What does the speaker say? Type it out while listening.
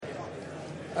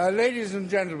Ladies and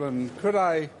gentlemen, could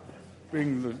I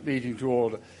bring the meeting to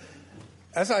order?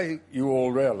 As you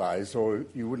all realise, or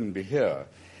you wouldn't be here,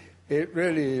 it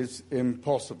really is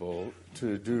impossible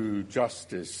to do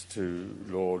justice to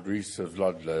Lord Rhys of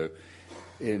Ludlow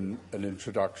in an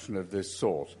introduction of this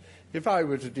sort. If I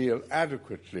were to deal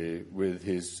adequately with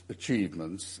his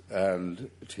achievements and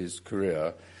his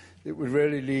career, it would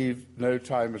really leave no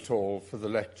time at all for the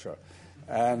lecture.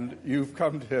 And you've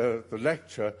come to hear the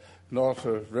lecture, not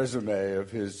a resume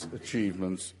of his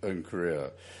achievements and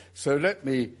career. So let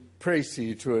me praise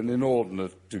you to an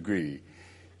inordinate degree.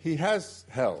 He has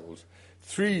held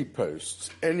 3 posts,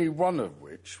 any one of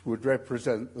which would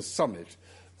represent the summit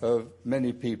of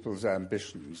many people's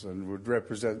ambitions and would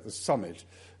represent the summit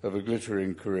of a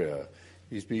glittering career.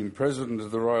 He's been President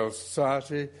of the Royal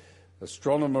Society,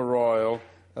 Astronomer Royal,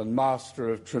 and Master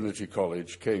of Trinity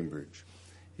College, Cambridge.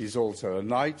 He's also a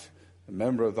Knight, a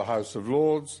member of the House of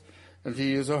Lords, and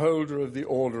he is a holder of the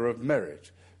Order of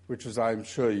Merit, which, as I'm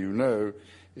sure you know,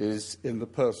 is in the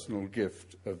personal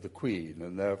gift of the Queen,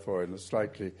 and therefore in a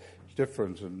slightly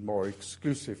different and more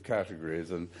exclusive category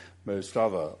than most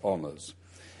other honours.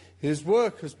 His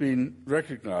work has been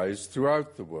recognised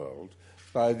throughout the world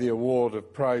by the award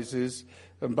of prizes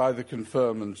and by the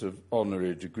conferment of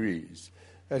honorary degrees.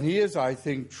 And he is, I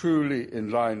think, truly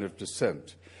in line of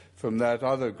descent from that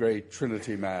other great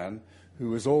Trinity man who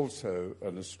was also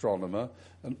an astronomer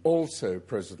and also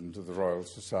President of the Royal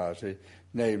Society,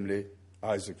 namely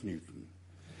Isaac Newton.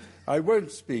 I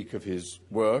won't speak of his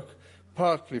work,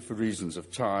 partly for reasons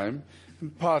of time,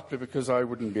 and partly because I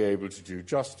wouldn't be able to do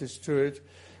justice to it,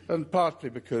 and partly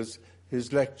because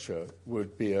his lecture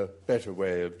would be a better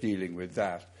way of dealing with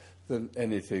that than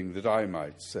anything that I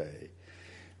might say.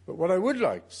 But what I would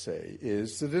like to say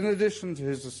is that in addition to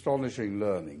his astonishing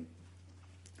learning,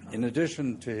 in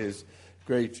addition to his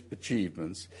great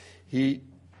achievements, he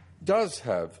does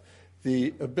have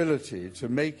the ability to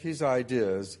make his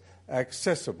ideas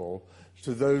accessible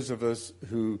to those of us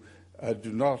who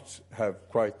do not have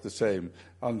quite the same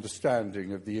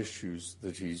understanding of the issues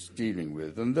that he's dealing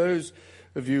with. And those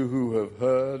of you who have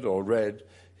heard or read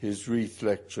his Wreath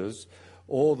lectures,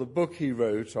 or the book he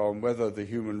wrote on whether the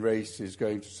human race is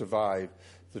going to survive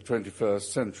the 21st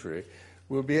century,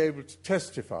 will be able to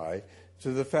testify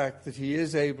to the fact that he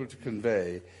is able to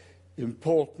convey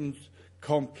important,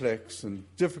 complex and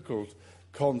difficult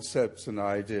concepts and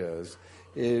ideas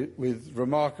with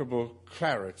remarkable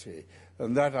clarity,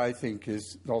 and that, I think,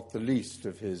 is not the least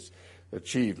of his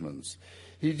achievements.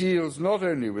 He deals not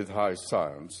only with high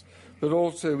science, but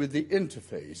also with the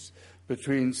interface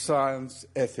between science,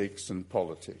 ethics and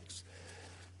politics.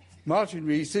 Martin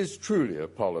Rees is truly a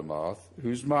polymath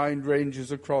whose mind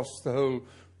ranges across the whole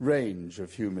range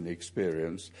of human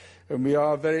experience, and we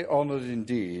are very honoured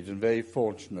indeed and very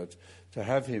fortunate to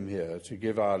have him here to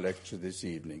give our lecture this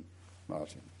evening.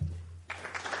 Martin.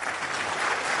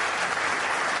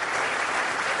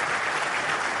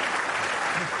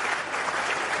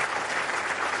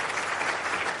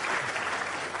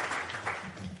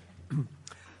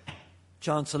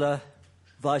 Chancellor,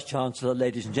 Vice-Chancellor,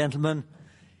 ladies and gentlemen,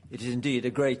 it is indeed a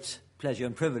great pleasure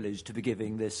and privilege to be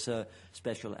giving this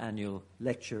special annual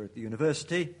lecture at the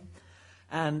university.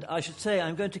 And I should say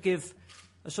I'm going to give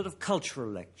a sort of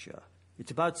cultural lecture. It's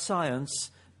about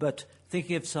science, but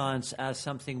thinking of science as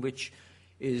something which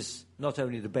is not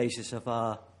only the basis of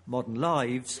our modern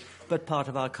lives, but part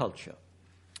of our culture.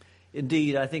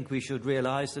 Indeed, I think we should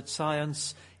realise that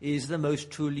science is the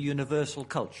most truly universal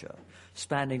culture,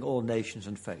 spanning all nations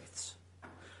and faiths.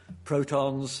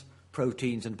 Protons,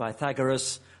 proteins and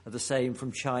Pythagoras are the same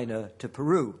from China to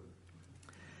Peru.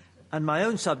 And my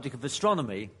own subject of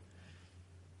astronomy,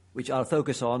 which I'll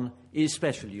focus on, is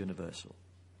specially universal.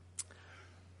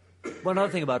 One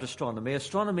other thing about astronomy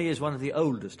is one of the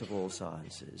oldest of all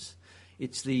sciences.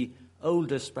 It's the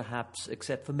oldest, perhaps,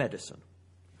 except for medicine.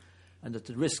 And at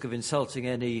the risk of insulting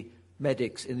any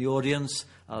medics in the audience,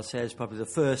 I'll say it's probably the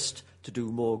first to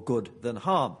do more good than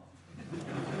harm.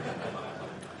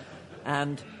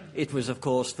 And it was, of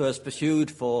course, first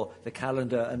pursued for the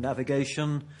calendar and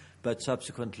navigation, but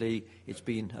subsequently it's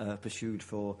been pursued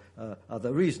for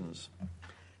other reasons.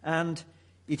 And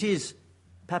it is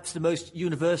perhaps the most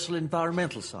universal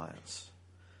environmental science,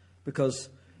 because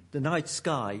the night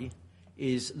sky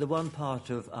is the one part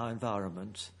of our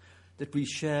environment that we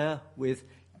share with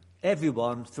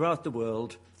everyone throughout the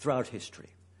world, throughout history.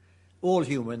 All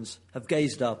humans have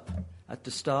gazed up at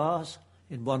the stars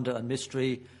in wonder and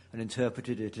mystery and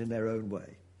interpreted it in their own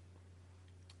way.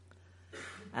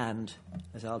 And,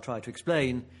 as I'll try to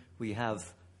explain, we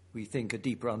have, we think, a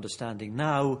deeper understanding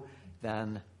now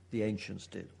than the ancients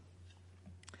did.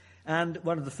 And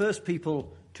one of the first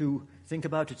people to think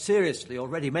about it seriously,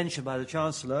 already mentioned by the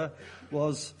Chancellor,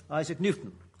 was Isaac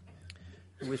Newton,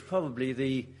 who was probably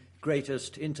the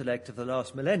greatest intellect of the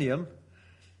last millennium,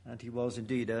 and he was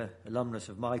indeed an alumnus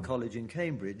of my college in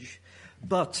Cambridge,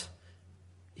 but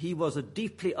he was a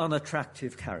deeply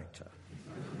unattractive character.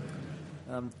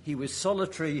 He was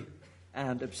solitary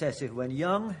and obsessive when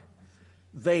young,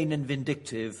 vain and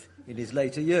vindictive in his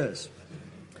later years.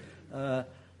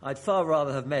 I'd far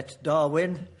rather have met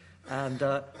Darwin, and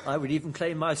I would even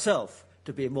claim myself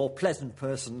to be a more pleasant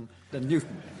person than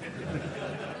Newton.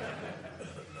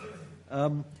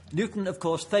 Newton, of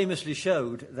course, famously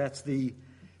showed that the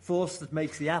force that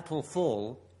makes the apple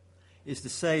fall is the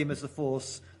same as the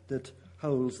force that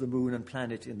holds the moon and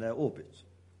planet in their orbits.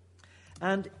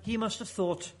 And he must have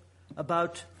thought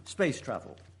about space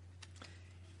travel.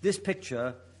 This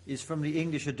picture is from the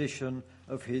English edition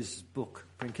of his book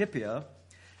Principia,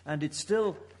 and it's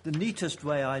still the neatest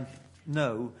way I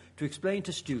know to explain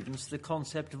to students the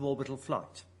concept of orbital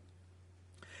flight.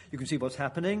 You can see what's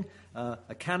happening.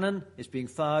 A cannon is being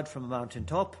fired from a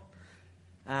mountaintop,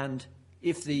 and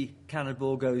if the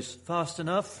cannonball goes fast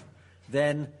enough,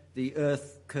 then the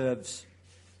Earth curves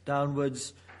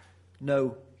downwards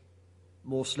no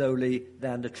more slowly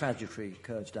than the trajectory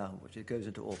curves downwards. It goes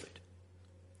into orbit.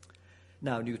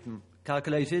 Now, Newton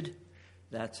calculated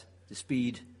that the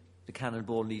speed the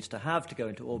cannonball needs to have to go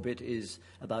into orbit is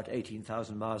about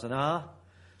 18,000 miles an hour,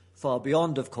 far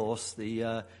beyond, of course,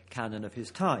 the cannon of his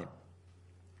time.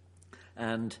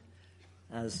 And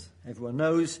as everyone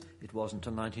knows, it wasn't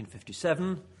until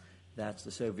 1957 that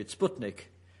the Soviet Sputnik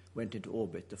went into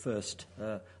orbit, the first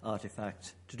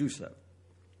artifact to do so.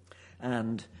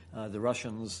 And the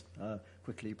Russians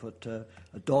quickly put a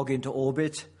dog into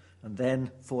orbit, and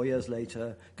then 4 years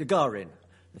later, Gagarin,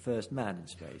 the first man in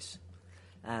space.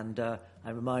 And I'm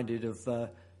reminded of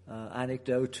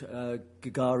anecdote.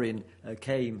 Gagarin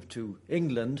came to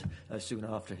England soon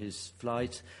after his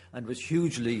flight and was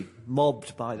hugely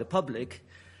mobbed by the public.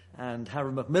 And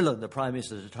Harold Macmillan, the Prime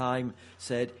Minister at the time,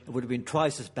 said it would have been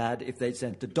twice as bad if they'd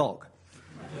sent the dog.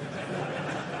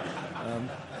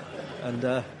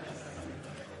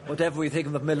 Whatever we think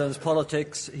of Macmillan's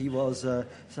politics, he was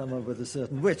someone with a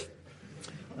certain wit.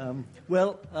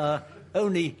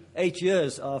 Only 8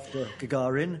 years after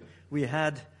Gagarin, we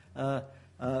had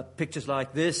pictures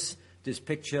like this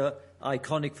picture,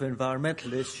 iconic for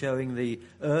environmentalists, showing the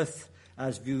Earth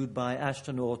as viewed by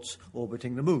astronauts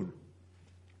orbiting the Moon.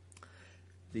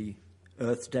 The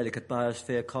Earth's delicate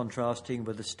biosphere contrasting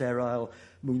with the sterile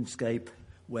moonscape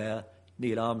where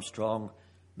Neil Armstrong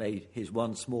made his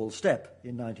one small step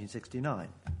in 1969.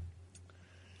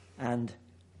 And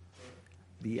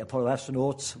the Apollo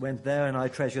astronauts went there, and I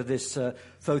treasure this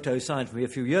photo signed for me a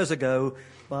few years ago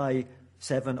by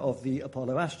 7 of the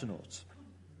Apollo astronauts.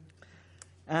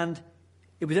 And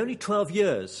it was only 12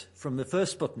 years from the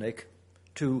first Sputnik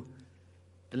to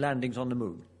the landings on the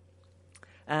Moon.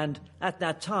 And at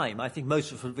that time, I think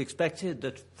most of us would have expected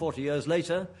that 40 years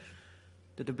later,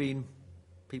 there'd have been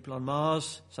people on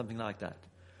Mars, something like that.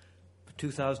 But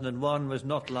 2001 was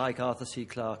not like Arthur C.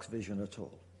 Clarke's vision at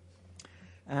all.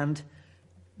 And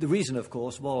the reason, of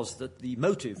course, was that the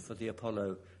motive for the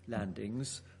Apollo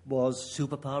landings was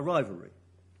superpower rivalry.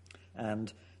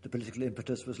 And the political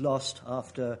impetus was lost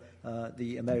after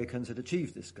the Americans had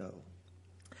achieved this goal.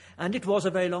 And it was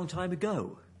a very long time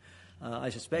ago.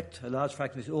 I suspect a large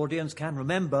fraction of this audience can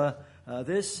remember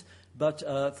this, but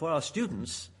for our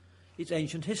students, it's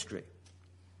ancient history.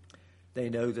 They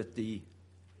know that the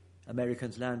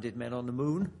Americans landed men on the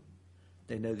Moon.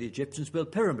 They know the Egyptians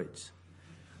built pyramids.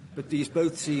 But these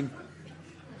both seem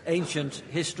ancient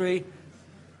history,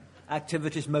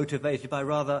 activities motivated by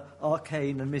rather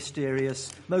arcane and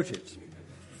mysterious motives.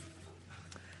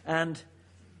 And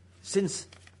since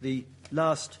the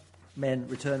last men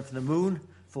returned from the Moon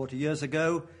 40 years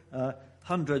ago,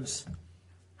 hundreds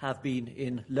have been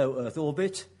in low Earth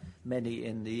orbit, many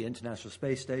in the International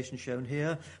Space Station shown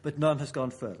here, but none has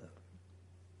gone further.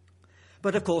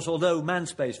 But of course, although manned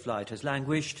space flight has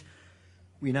languished,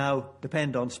 we now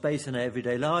depend on space in our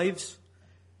everyday lives,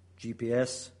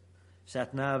 GPS,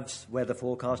 sat-navs, weather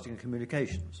forecasting and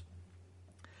communications.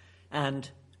 And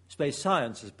space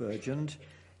science has burgeoned,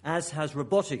 as has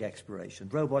robotic exploration.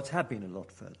 Robots have been a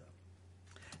lot further.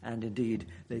 And indeed,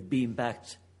 they've beamed back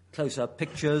close-up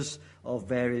pictures of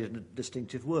varied and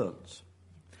distinctive worlds.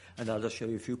 And I'll just show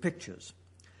you a few pictures,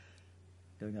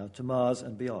 going out to Mars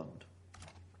and beyond.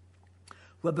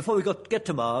 Well, before we get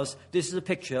to Mars, this is a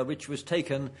picture which was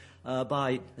taken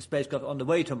by a spacecraft on the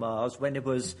way to Mars when it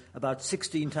was about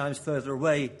 16 times further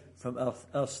away from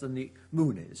us than the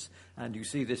Moon is. And you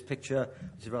see this picture,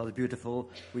 which is rather beautiful,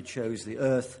 which shows the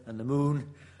Earth and the Moon,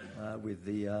 with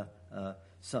the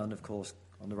Sun, of course,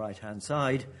 on the right-hand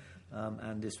side.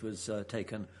 And this was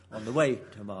taken on the way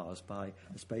to Mars by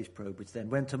a space probe, which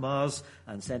then went to Mars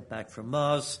and sent back from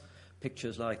Mars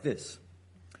pictures like this.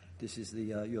 This is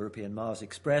the European Mars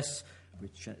Express,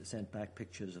 which sent back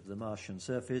pictures of the Martian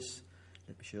surface.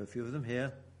 Let me show a few of them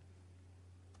here.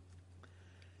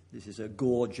 This is a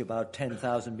gorge about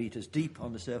 10,000 meters deep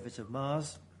on the surface of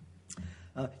Mars.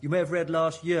 You may have read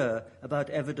last year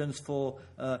about evidence for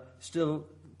still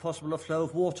possible flow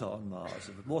of water on Mars.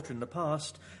 There was water in the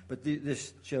past, but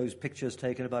this shows pictures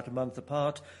taken about a month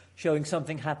apart, showing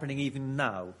something happening even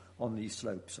now on these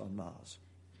slopes on Mars.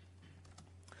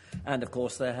 And, of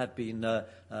course, there have been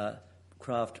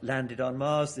craft landed on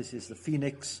Mars. This is the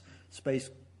Phoenix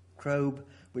space probe,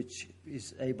 which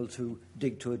is able to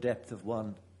dig to a depth of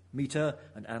 1 meter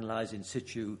and analyze in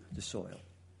situ the soil.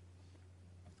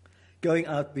 Going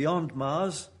out beyond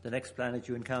Mars, the next planet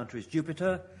you encounter is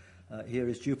Jupiter. Here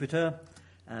is Jupiter,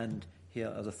 and here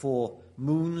are the 4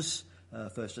 moons,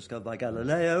 first discovered by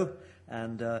Galileo,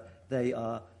 and they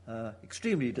are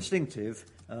extremely distinctive.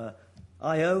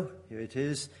 Io, here it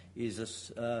is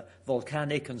a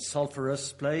volcanic and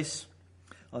sulphurous place.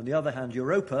 On the other hand,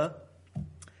 Europa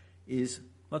is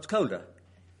much colder.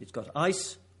 It's got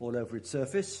ice all over its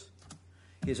surface.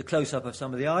 Here's a close-up of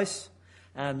some of the ice,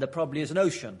 and there probably is an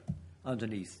ocean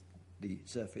underneath the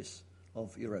surface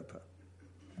of Europa.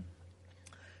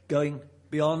 Going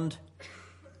beyond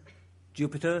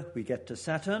Jupiter, we get to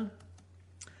Saturn,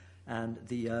 and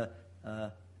the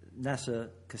NASA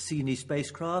Cassini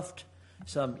spacecraft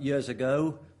some years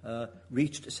ago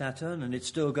reached Saturn, and it's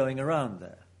still going around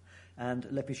there. And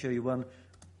let me show you one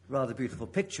rather beautiful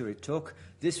picture it took.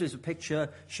 This was a picture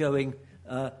showing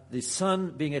the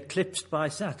Sun being eclipsed by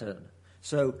Saturn.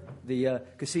 So the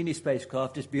Cassini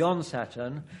spacecraft is beyond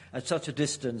Saturn at such a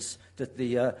distance that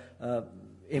the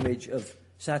image of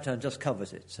Saturn just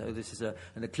covers it. So this is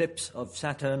an eclipse of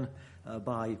Saturn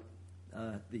by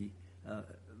the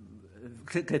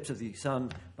eclipse of the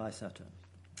Sun by Saturn.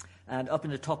 And up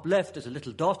in the top left is a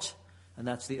little dot, and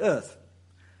that's the Earth,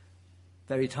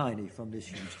 very tiny from this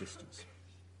huge distance.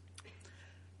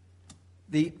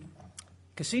 The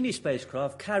Cassini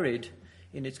spacecraft carried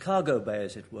in its cargo bay,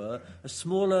 as it were, a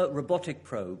smaller robotic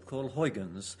probe called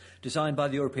Huygens, designed by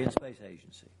the European Space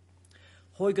Agency.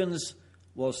 Huygens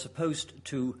was supposed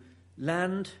to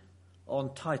land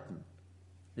on Titan,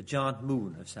 the giant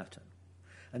moon of Saturn.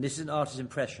 And this is an artist's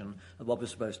impression of what was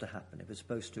supposed to happen. It was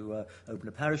supposed to open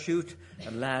a parachute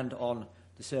and land on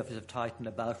the surface of Titan,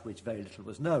 about which very little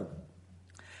was known.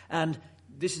 And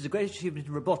this is a great achievement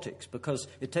in robotics, because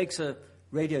it takes a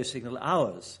radio signal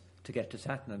hours to get to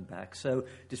Saturn and back. So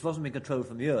this wasn't being controlled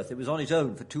from the Earth. It was on its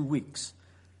own for 2 weeks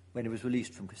when it was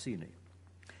released from Cassini.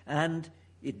 And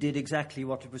it did exactly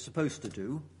what it was supposed to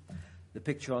do. The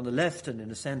picture on the left and in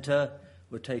the center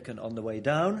were taken on the way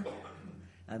down,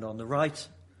 and on the right,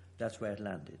 that's where it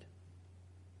landed.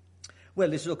 Well,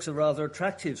 this looks a rather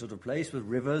attractive sort of place with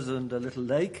rivers and a little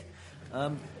lake,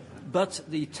 but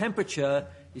the temperature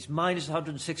is minus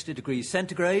 160 degrees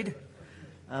centigrade,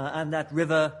 and that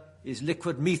river is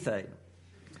liquid methane.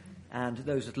 And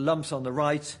those little lumps on the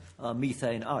right are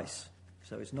methane ice.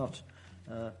 So it's not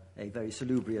a very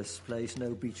salubrious place,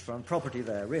 no beachfront property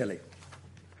there, really.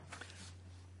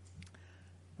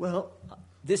 Well,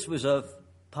 this was a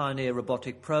pioneer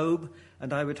robotic probe,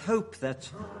 and I would hope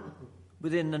that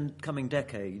within the coming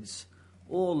decades,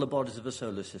 all the bodies of the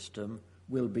solar system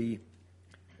will be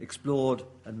explored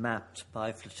and mapped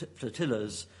by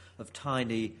flotillas of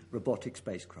tiny robotic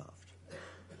spacecraft.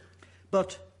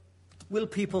 But will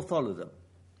people follow them?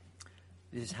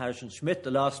 This is Harrison Schmitt,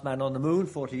 the last man on the moon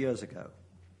 40 years ago.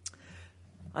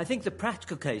 I think the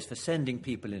practical case for sending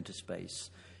people into space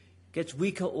gets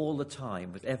weaker all the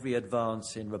time with every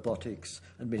advance in robotics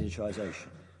and miniaturization.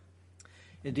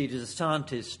 Indeed, as a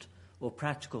scientist or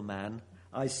practical man,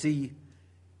 I see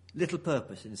little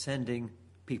purpose in sending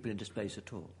people into space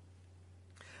at all.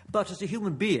 But as a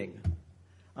human being,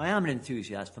 I am an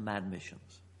enthusiast for manned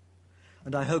missions.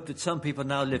 And I hope that some people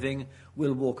now living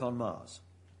will walk on Mars.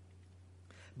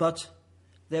 But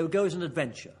they will go as an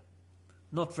adventure,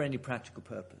 not for any practical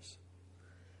purpose.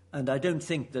 And I don't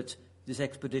think that this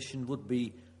expedition would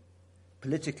be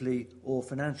politically or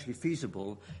financially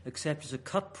feasible except as a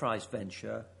cut-price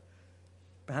venture,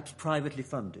 perhaps privately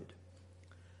funded,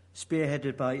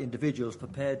 spearheaded by individuals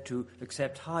prepared to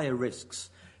accept higher risks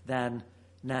than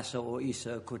NASA or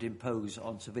ESA could impose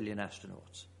on civilian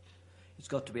astronauts. It's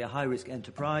got to be a high-risk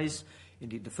enterprise.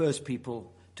 Indeed, the first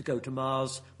people to go to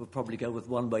Mars will probably go with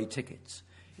one-way tickets.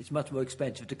 It's much more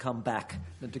expensive to come back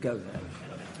than to go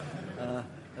there.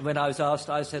 And when I was asked,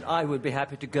 I said I would be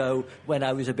happy to go when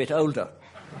I was a bit older.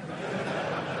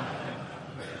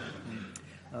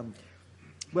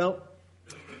 Well,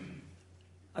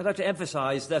 I'd like to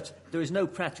emphasize that there is no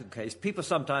practical case. People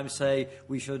sometimes say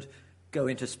we should go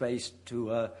into space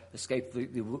to escape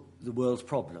the world's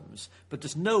problems, but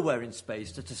there's nowhere in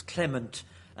space that's as clement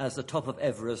as the top of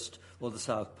Everest or the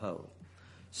South Pole.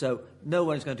 So no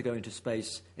one is going to go into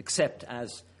space except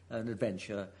as an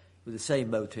adventure with the same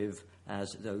motive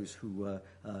as those who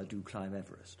do climb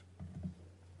Everest.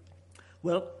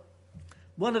 Well,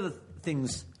 one of the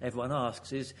things everyone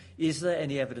asks is there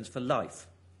any evidence for life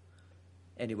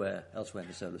anywhere elsewhere in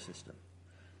the solar system?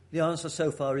 The answer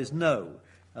so far is no.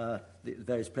 The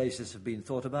various places have been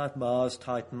thought about: Mars,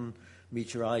 Titan,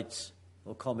 meteorites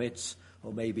or comets,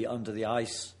 or maybe under the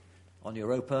ice on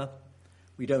Europa.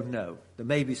 We don't know. There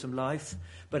may be some life,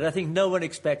 but I think no one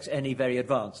expects any very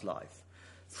advanced life.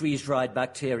 Freeze-dried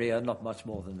bacteria, not much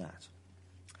more than that.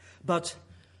 But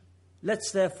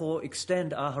let's therefore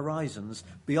extend our horizons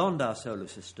beyond our solar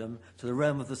system to the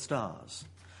realm of the stars,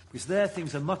 because there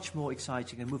things are much more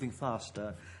exciting and moving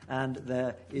faster, and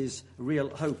there is real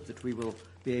hope that we will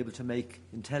be able to make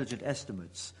intelligent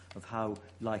estimates of how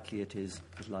likely it is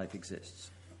that life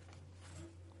exists.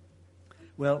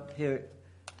 Well, here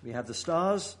we have the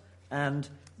stars, and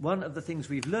one of the things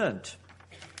we've learnt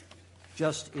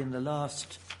just in the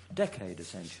last decade,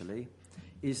 essentially,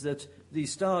 is that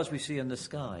these stars we see in the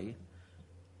sky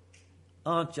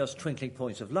aren't just twinkling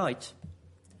points of light.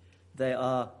 They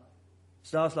are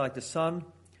stars like the Sun,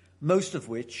 most of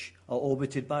which are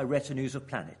orbited by retinues of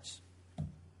planets,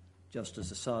 just as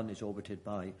the Sun is orbited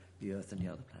by the Earth and the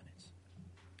other planets.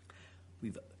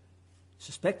 We've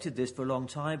suspected this for a long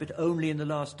time, but only in the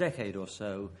last decade or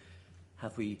so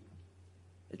have we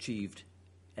achieved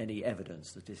any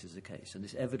evidence that this is the case, and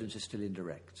this evidence is still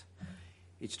indirect.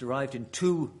 It's derived in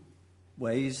two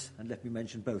ways, and let me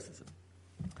mention both of them.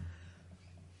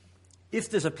 If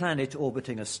there's a planet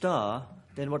orbiting a star,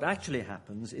 then what actually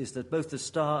happens is that both the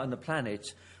star and the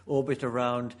planet orbit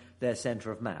around their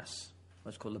centre of mass,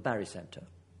 what's called the barycenter.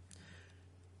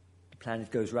 The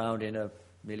planet goes round in a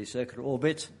nearly circular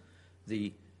orbit.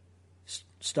 The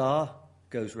star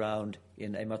goes round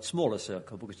in a much smaller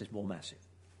circle because it's more massive.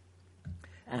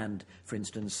 And, for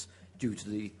instance, due to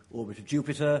the orbit of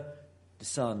Jupiter, the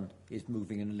Sun is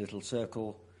moving in a little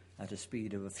circle at a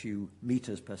speed of a few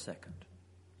meters per second.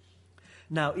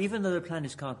 Now, even though the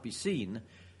planets can't be seen,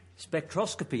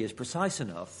 spectroscopy is precise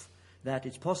enough that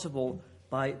it's possible,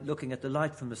 by looking at the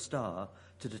light from the star,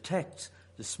 to detect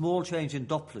the small change in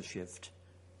Doppler shift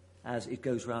as it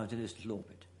goes round in this little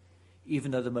orbit,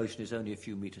 even though the motion is only a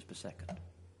few meters per second.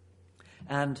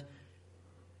 And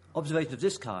observations of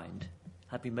this kind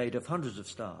have been made of hundreds of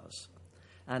stars.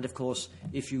 And, of course,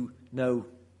 if you know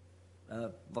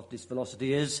what this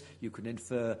velocity is, you can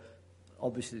infer,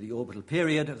 obviously, the orbital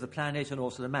period of the planet and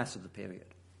also the mass of the planet.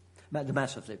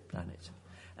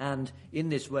 And in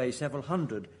this way, several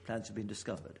hundred planets have been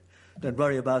discovered. Don't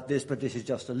worry about this, but this is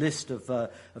just a list of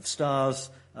stars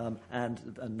and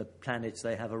the planets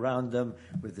they have around them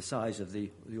with the size of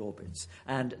the orbits.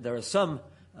 And there are some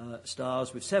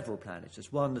stars with several planets.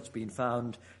 There's one that's been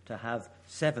found to have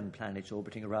 7 planets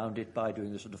orbiting around it by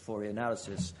doing the sort of Fourier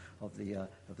analysis of the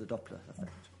Doppler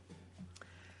effect.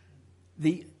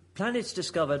 The planets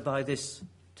discovered by this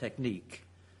technique,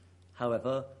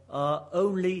 however, are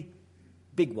only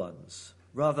big ones,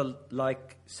 rather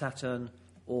like Saturn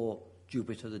or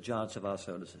Jupiter, the giants of our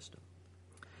solar system.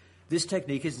 This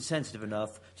technique isn't sensitive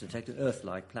enough to detect an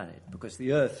Earth-like planet, because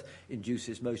the Earth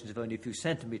induces motions of only a few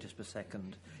centimeters per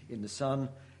second in the Sun,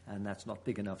 and that's not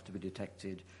big enough to be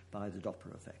detected by the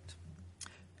Doppler effect.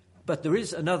 But there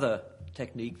is another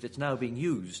technique that's now being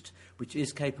used, which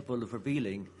is capable of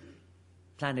revealing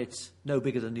planets no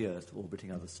bigger than the Earth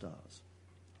orbiting other stars.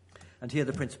 And here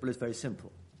the principle is very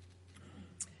simple.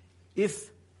 If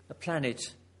a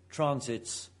planet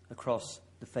transits across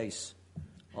the face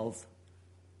of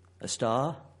a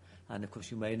star, and of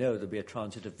course you may know there'll be a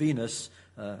transit of Venus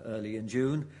early in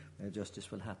June, where just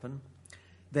this will happen,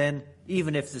 then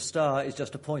even if the star is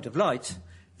just a point of light,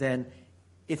 then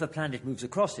if a planet moves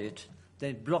across it, then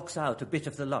it blocks out a bit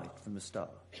of the light from the star.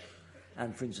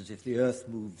 And for instance, if the Earth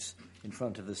moves in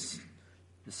front of the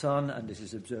Sun, and this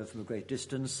is observed from a great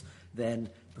distance, then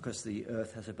because the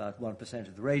Earth has about 1%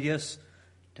 of the radius,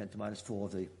 10 to the minus 4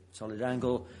 of the solid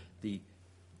angle, the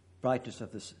brightness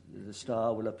of the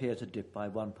star will appear to dip by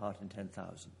 1 part in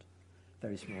 10,000.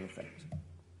 Very small effect.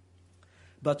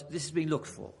 But this has been looked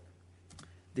for.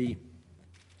 The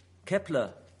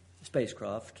Kepler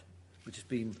spacecraft, which has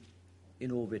been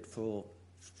in orbit for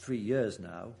 3 years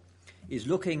now, is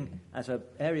looking at an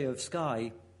area of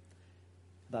sky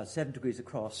about 7 degrees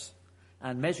across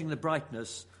and measuring the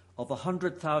brightness of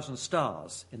 100,000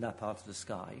 stars in that part of the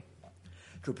sky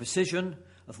to a precision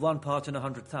of 1 part in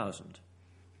 100,000,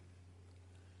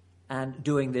 and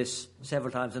doing this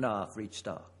several times an hour for each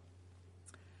star.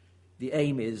 The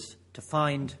aim is to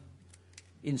find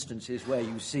instances where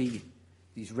you see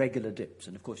these regular dips,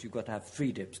 and of course you've got to have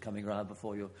 3 dips coming around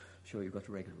before you're sure you've got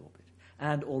a regular orbit.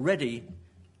 And already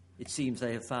it seems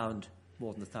they have found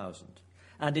more than 1,000.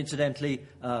 And incidentally,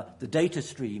 the data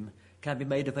stream can be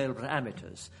made available to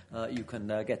amateurs. You can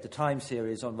get the time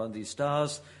series on one of these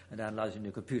stars and analyze it in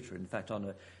your computer. In fact,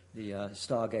 on the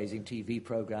stargazing TV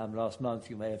program last month,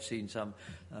 you may have seen some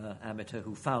amateur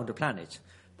who found a planet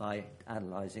by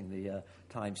analysing the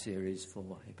time series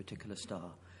for a particular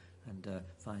star and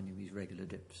finding these regular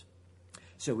dips.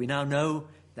 So we now know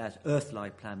that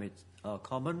Earth-like planets are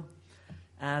common,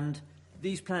 and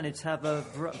these planets have a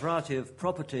variety of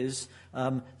properties.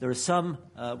 There are some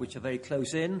which are very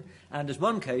close in, and there's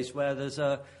one case where there's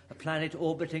a planet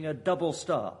orbiting a double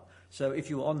star. So if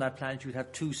you were on that planet, you'd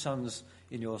have 2 suns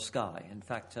in your sky. In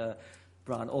fact,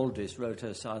 Brian Aldiss wrote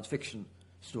a science fiction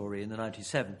story in the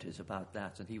 1970s about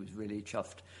that, and he was really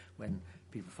chuffed when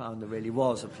people found there really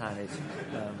was a planet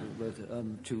with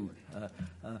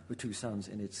 2 suns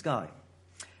in its sky.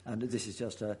 And this is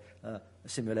just a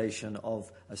simulation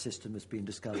of a system that's been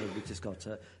discovered which has got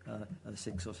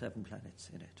 6 or 7 planets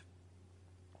in it.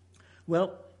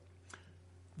 Well,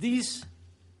 these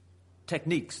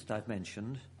techniques that I've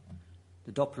mentioned,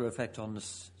 the Doppler effect on the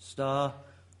star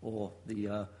or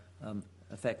the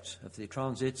effect of the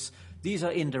transits, these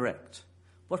are indirect.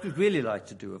 What we'd really like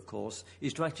to do, of course,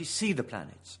 is to actually see the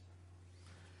planets.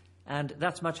 And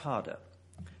that's much harder.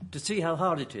 To see how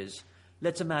hard it is,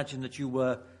 let's imagine that you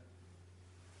were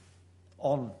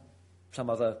on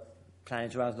some other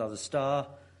planet around another star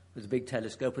with a big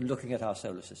telescope and looking at our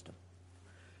solar system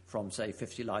from, say,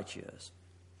 50 light years.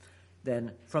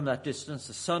 Then, from that distance,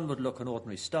 the sun would look an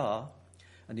ordinary star,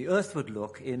 and the Earth would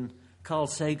look, in Carl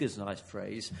Sagan's nice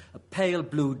phrase, a pale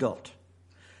blue dot,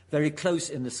 very close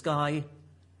in the sky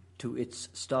to its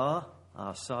star,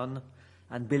 our sun,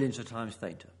 and billions of times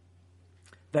fainter.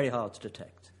 Very hard to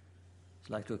detect. It's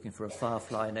like looking for a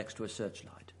firefly next to a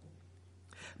searchlight.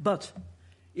 But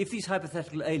if these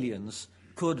hypothetical aliens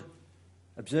could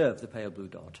observe the pale blue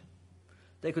dot,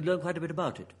 they could learn quite a bit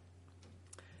about it.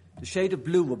 The shade of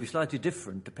blue would be slightly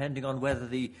different depending on whether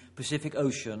the Pacific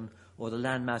Ocean or the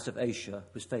landmass of Asia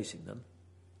was facing them.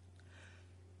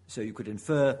 So you could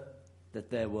infer that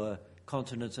there were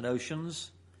continents and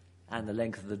oceans and the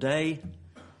length of the day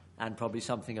and probably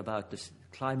something about the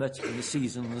climate and the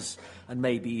seasons, and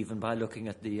maybe even by looking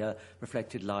at the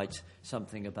reflected light,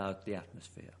 something about the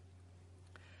atmosphere.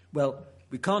 Well,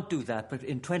 we can't do that, but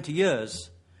in 20 years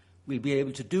we'll be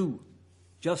able to do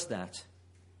just that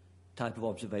type of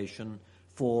observation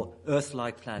for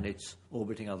Earth-like planets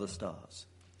orbiting other stars.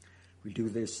 We'll do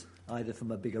this either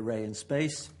from a big array in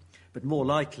space, but more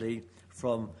likely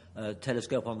from a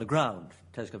telescope on the ground.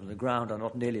 Telescopes on the ground are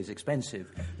not nearly as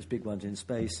expensive as big ones in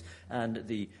space, and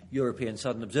the European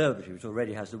Southern Observatory, which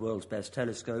already has the world's best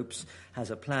telescopes,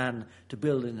 has a plan to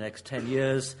build in the next 10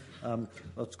 years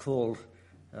what's called,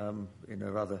 in a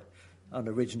rather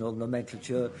unoriginal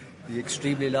nomenclature, the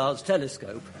Extremely Large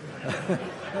Telescope.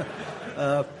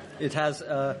 It has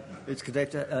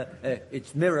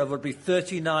its mirror would be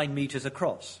 39 meters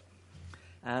across.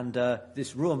 And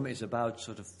this room is about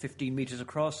sort of 15 meters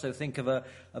across, so think of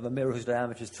a mirror whose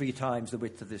diameter is 3 times the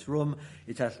width of this room.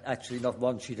 It has actually not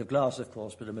one sheet of glass, of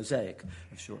course, but a mosaic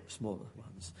of smaller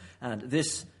ones. And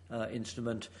this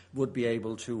instrument would be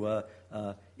able to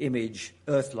image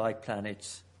Earth-like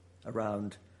planets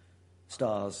around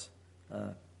stars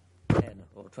 10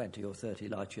 or 20 or 30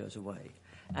 light years away,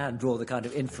 and draw the kind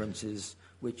of inferences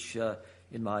which,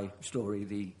 in my story,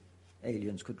 the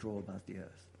aliens could draw about the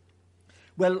Earth.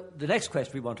 Well, the next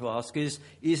question we want to ask is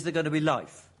there going to be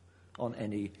life on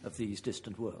any of these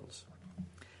distant worlds?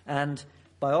 And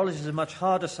biology is a much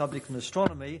harder subject than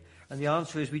astronomy, and the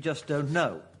answer is we just don't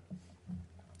know.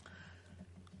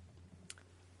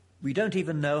 We don't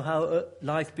even know how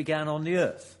life began on the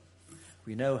Earth.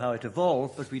 We know how it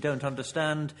evolved, but we don't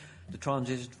understand the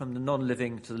transition from the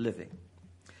non-living to the living.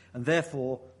 And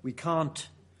therefore, we can't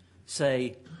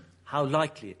say how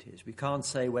likely it is. We can't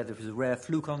say whether it was a rare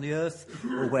fluke on the Earth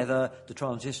or whether the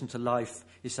transition to life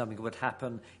is something that would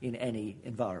happen in any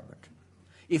environment.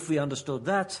 If we understood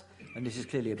that, and this is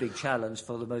clearly a big challenge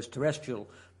for the most terrestrial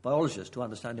biologists to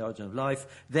understand the origin of life,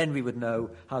 then we would know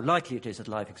how likely it is that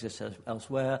life exists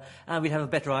elsewhere, and we'd have a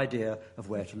better idea of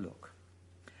where to look.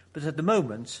 But at the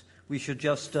moment, we should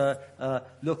just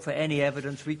look for any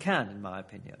evidence we can, in my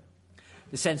opinion.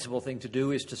 The sensible thing to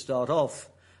do is to start off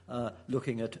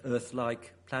looking at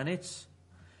Earth-like planets,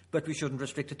 but we shouldn't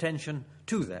restrict attention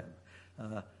to them.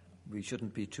 We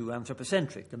shouldn't be too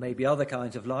anthropocentric. There may be other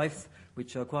kinds of life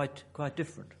which are quite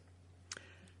different.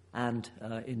 And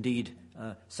indeed,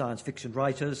 science fiction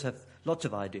writers have lots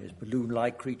of ideas.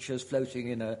 Balloon-like creatures floating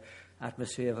in an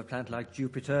atmosphere of a planet like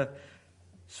Jupiter,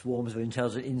 swarms of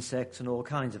intelligent insects, and all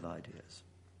kinds of ideas.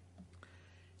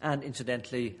 And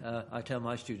incidentally, I tell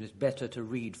my students it's better to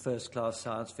read first-class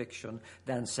science fiction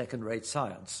than second-rate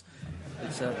science.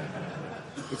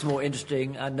 It's more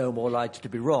interesting and no more likely to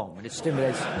be wrong, and it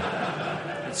stimulates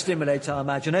our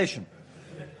imagination.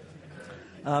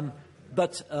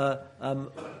 But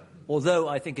although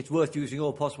I think it's worth using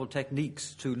all possible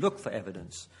techniques to look for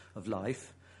evidence of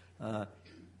life,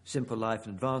 simple life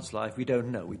and advanced life, we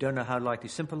don't know. We don't know how likely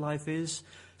simple life is.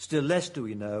 Still less do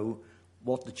we know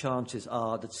what the chances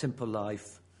are that simple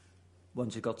life,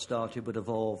 once it got started, would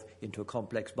evolve into a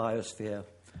complex biosphere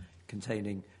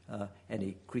containing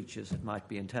any creatures that might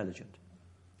be intelligent.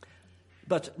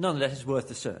 But nonetheless, it's worth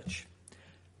the search.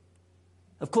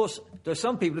 Of course, there are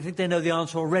some people who think they know the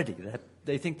answer already.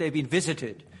 They think they've been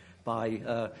visited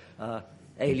by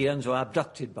aliens or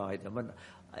abducted by them. And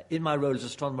in my role as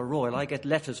Astronomer Royal, I get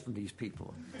letters from these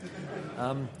people.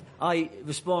 I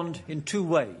respond in two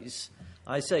ways.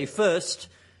 I say, first,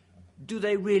 do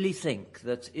they really think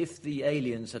that if the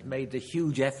aliens had made the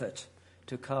huge effort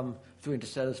to come through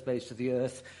interstellar space to the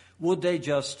Earth, would they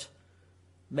just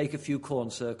make a few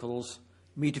corn circles,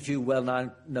 meet a few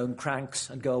well-known cranks,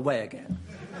 and go away again?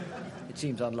 It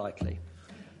seems unlikely.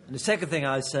 And the second thing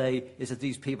I say is that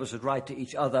these people should write to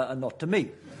each other and not to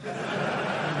me.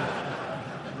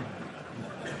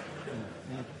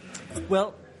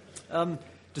 Well,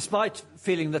 despite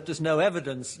feeling that there's no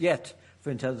evidence yet for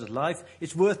intelligent life,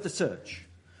 it's worth the search.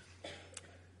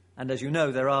 And as you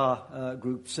know, there are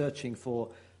groups searching for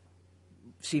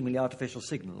seemingly artificial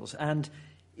signals. And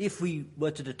if we were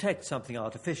to detect something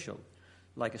artificial,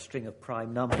 like a string of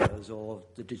prime numbers or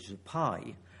the digit of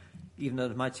pi, even though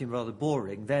it might seem rather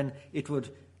boring, then it would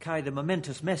carry the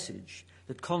momentous message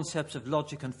that concepts of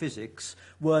logic and physics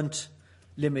weren't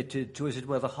limited to, as it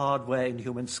were, the hardware in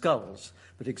human skulls,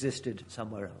 but existed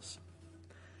somewhere else.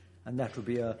 And that would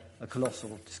be a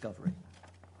colossal discovery.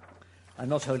 I'm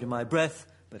not holding my breath,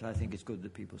 but I think it's good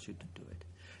that people should do it.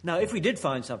 Now, if we did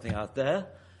find something out there,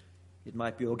 it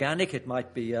might be organic, it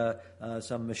might be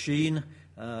some machine,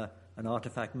 an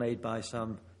artifact made by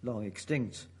some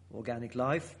long-extinct organic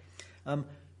life,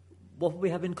 what would we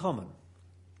have in common?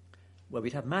 Well,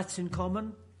 we'd have maths in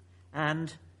common,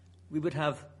 and we would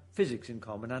have physics in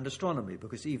common and astronomy,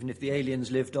 because even if the aliens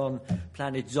lived on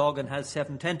planet Zog and had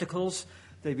 7 tentacles,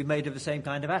 they'd be made of the same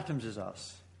kind of atoms as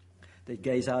us. They'd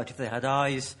gaze out, if they had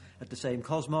eyes, at the same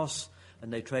cosmos,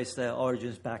 and they trace their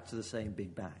origins back to the same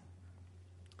Big Bang.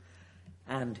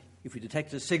 And if we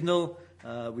detected a signal,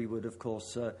 we would, of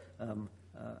course,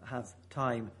 have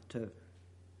time to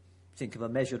think of a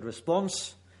measured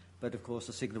response, but, of course,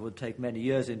 the signal would take many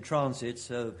years in transit,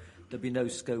 so there'd be no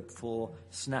scope for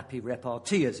snappy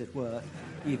repartee, as it were,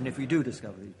 even if we do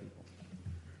discover these people.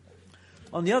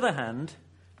 On the other hand,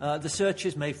 the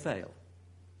searches may fail.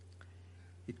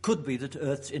 It could be that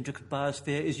Earth's intricate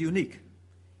biosphere is unique,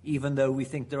 even though we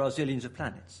think there are zillions of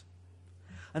planets.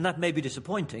 And that may be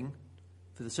disappointing,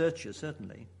 for the searchers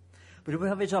certainly, but it would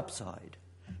have its upside,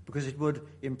 because it would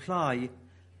imply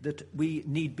that we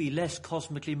need be less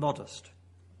cosmically modest,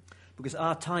 because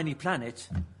our tiny planet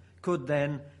could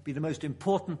then be the most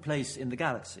important place in the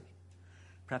galaxy.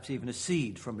 Perhaps even a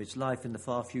seed from its life in the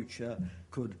far future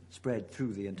could spread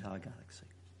through the entire galaxy.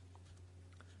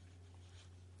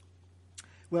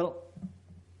 Well,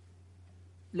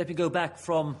 let me go back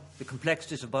from the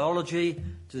complexities of biology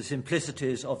to the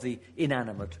simplicities of the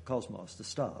inanimate cosmos, the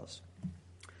stars.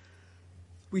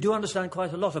 We do understand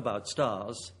quite a lot about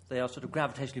stars. They are sort of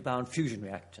gravitationally bound fusion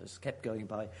reactors, kept going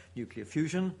by nuclear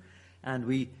fusion, and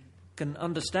we can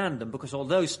understand them because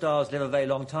although stars live a very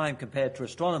long time compared to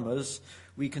astronomers,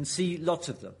 we can see lots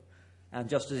of them. And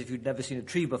just as if you'd never seen a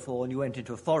tree before and you went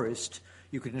into a forest,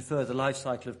 you could infer the life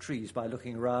cycle of trees by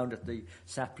looking around at the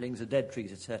saplings, the dead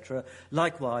trees, etc.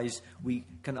 Likewise, we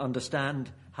can understand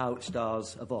how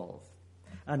stars evolve.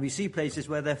 And we see places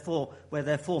where they're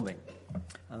forming.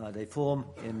 They form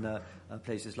in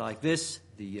places like this,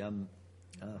 the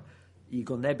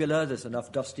Eagle Nebula. There's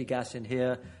enough dusty gas in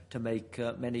here to make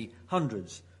many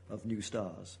hundreds of new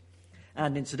stars.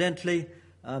 And incidentally,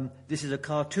 this is a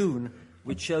cartoon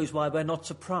which shows why we're not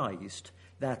surprised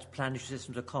that planetary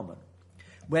systems are common.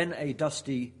 When a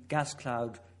dusty gas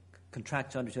cloud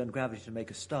contracts under its own gravity to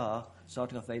make a star,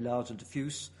 starting off very large and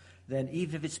diffuse, then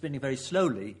even if it's spinning very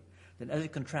slowly, then as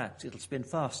it contracts, it'll spin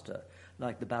faster,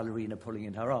 like the ballerina pulling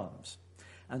in her arms.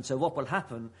 And so what will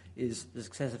happen is the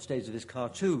successive stages of this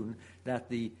cartoon, that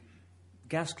the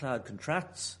gas cloud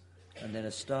contracts, and then a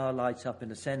star lights up in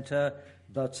the center,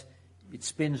 but it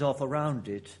spins off around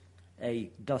it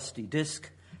a dusty disk,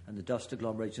 and the dust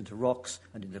agglomerates into rocks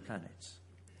and into planets.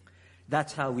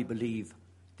 That's how we believe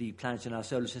the planets in our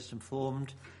solar system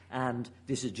formed, and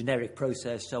this is a generic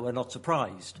process, so we're not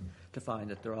surprised to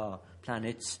find that there are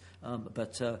planets,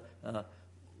 but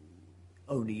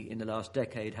only in the last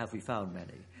decade have we found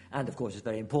many. And, of course, it's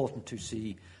very important to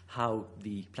see how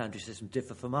the planetary system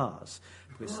differ from ours,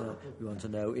 because we want to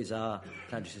know, is our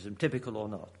planetary system typical or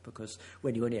not? Because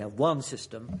when you only have one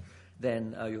system,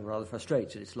 then you're rather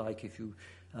frustrated. It's like if you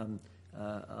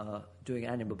are doing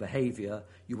animal behavior,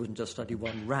 you wouldn't just study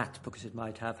one rat because it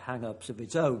might have hang-ups of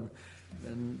its own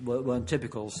and weren't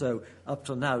typical. So up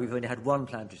till now, we've only had one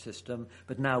planetary system,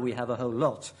 but now we have a whole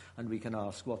lot, and we can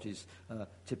ask what is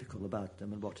typical about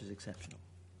them and what is exceptional.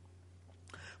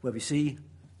 Where we see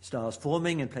stars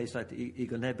forming in places like the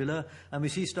Eagle Nebula, and we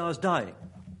see stars dying.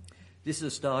 This is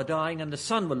a star dying, and the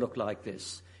sun will look like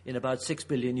this in about 6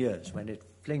 billion years, when it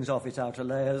flings off its outer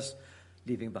layers,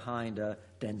 leaving behind a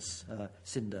dense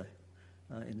cinder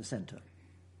in the center.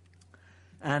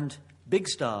 And big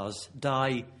stars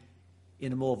die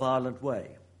in a more violent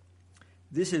way.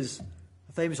 This is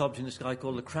a famous object in the sky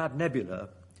called the Crab Nebula,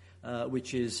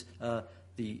 which is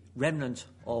the remnant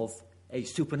of a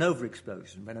supernova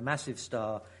explosion, when a massive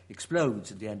star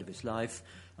explodes at the end of its life.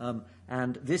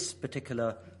 And this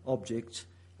particular object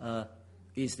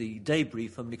is the debris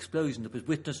from an explosion that was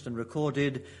witnessed and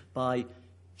recorded by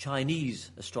Chinese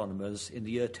astronomers in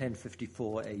the year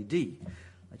 1054 AD.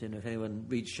 I don't know if anyone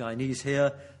reads Chinese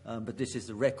here, but this is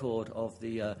the record of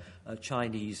the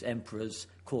Chinese emperor's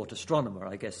court astronomer,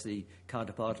 I guess the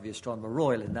counterpart of the Astronomer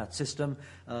Royal in that system,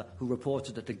 who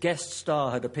reported that a guest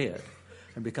star had appeared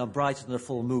and become brighter than a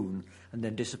full moon, and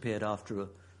then disappeared after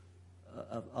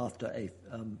a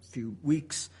few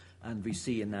weeks, and we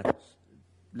see in that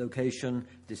location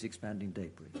this expanding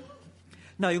debris.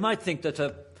 Now, you might think that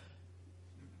a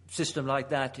system like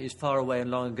that is far away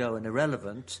and long ago and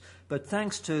irrelevant, but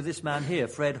thanks to this man here,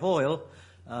 Fred Hoyle,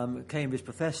 Cambridge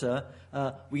professor,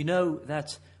 we know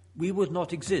that we would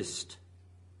not exist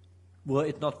were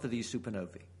it not for these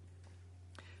supernovae.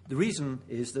 The reason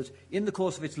is that in the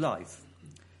course of its life,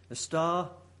 a star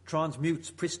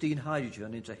transmutes pristine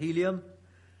hydrogen into helium,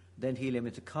 then helium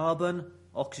into carbon,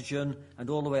 oxygen, and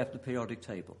all the way up the periodic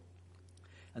table.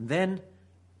 And then,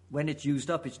 when it's used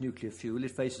up its nuclear fuel,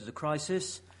 it faces a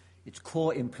crisis, its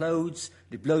core implodes,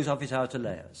 it blows off its outer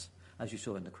layers, as you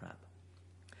saw in the crab.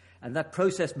 And that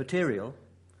processed material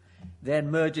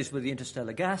then merges with the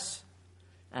interstellar gas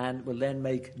and will then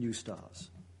make new stars.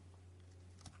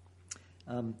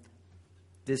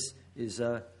 This is...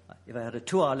 if I had a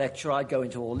 2-hour lecture, I'd go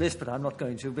into all this, but I'm not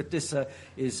going to. But this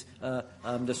is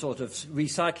the sort of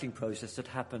recycling process that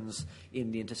happens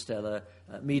in the interstellar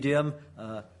medium.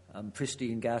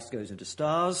 Pristine gas goes into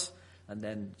stars, and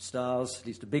then stars, at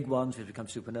least the big ones, which become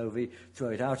supernovae, throw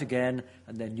it out again,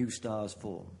 and then new stars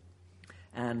form.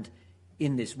 And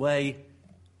in this way,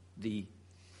 the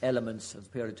elements of the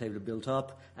periodic table are built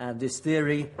up, and this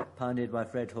theory, pioneered by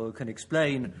Fred Hoyle, can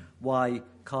explain why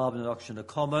carbon and oxygen are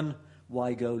common,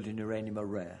 why gold and uranium are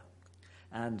rare.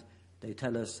 And they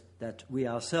tell us that we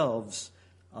ourselves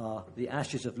are the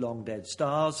ashes of long-dead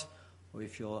stars, or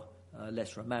if you're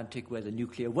less romantic, we're the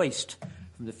nuclear waste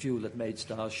from the fuel that made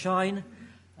stars shine,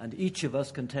 and each of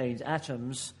us contains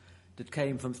atoms that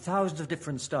came from thousands of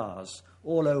different stars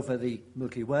all over the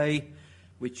Milky Way,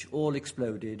 which all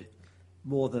exploded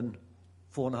more than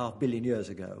 4.5 billion years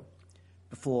ago,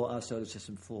 before our solar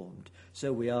system formed.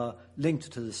 So we are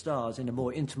linked to the stars in a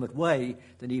more intimate way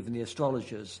than even the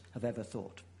astrologers have ever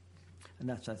thought. And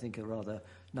that's, I think, a rather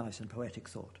nice and poetic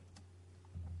thought.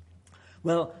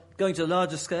 Well, going to a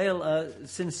larger scale,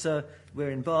 since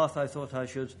we're in Bath, I thought I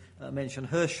should mention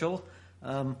Herschel,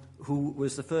 who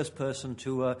was the first person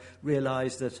to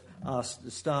realize that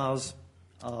the stars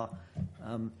are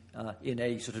in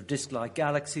a sort of disk-like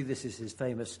galaxy. This is his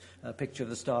famous picture of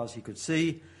the stars he could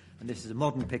see. And this is a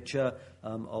modern picture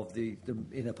of the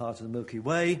inner part of the Milky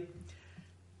Way.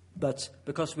 But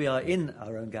because we are in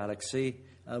our own galaxy,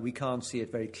 we can't see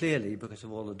it very clearly because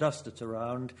of all the dust that's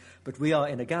around, but we are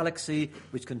in a galaxy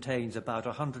which contains about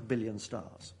 100 billion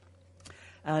stars.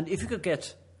 And if you could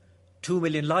get 2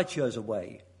 million light years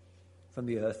away from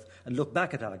the Earth and look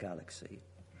back at our galaxy,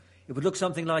 it would look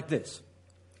something like this.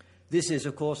 This is,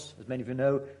 of course, as many of you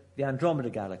know, the Andromeda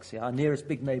Galaxy, our nearest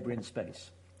big neighbor in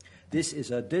space. This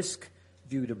is a disk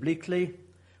viewed obliquely,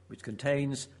 which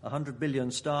contains 100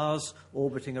 billion stars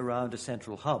orbiting around a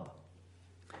central hub.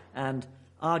 And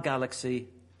our galaxy,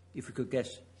 if we could get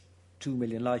 2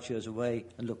 million light years away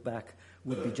and look back,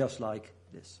 would be just like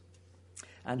this.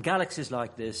 And galaxies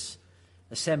like this,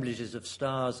 assemblages of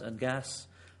stars and gas,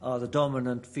 are the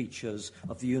dominant features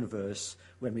of the universe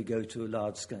when we go to a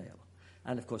large scale.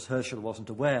 And, of course, Herschel wasn't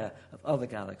aware of other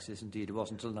galaxies. Indeed, it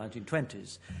wasn't until the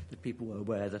 1920s that people were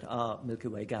aware that our Milky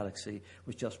Way galaxy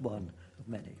was just one of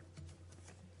many.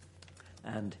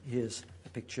 And here's a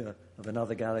picture of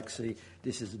another galaxy.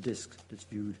 This is a disk that's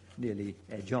viewed nearly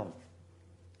edge-on.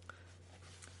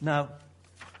 Now,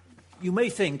 you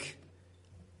may think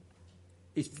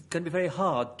it can be very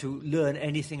hard to learn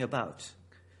anything about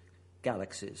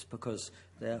galaxies because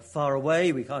they're far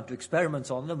away, we can't do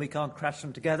experiments on them, we can't crash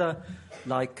them together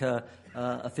like a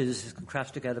physicist can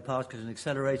crash together particles in an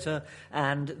accelerator,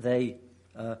 and they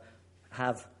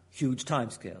have huge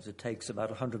timescales. It takes about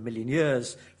 100 million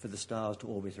years for the stars to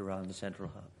orbit around the central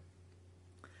hub.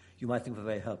 You might think we're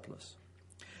very helpless.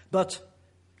 But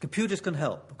computers can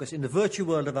help, because in the virtual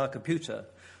world of our computer,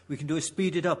 we can do a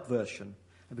speeded-up version,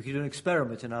 and we can do an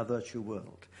experiment in our virtual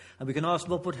world. And we can ask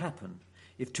what would happen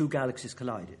if two galaxies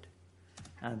collided.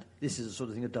 And this is the sort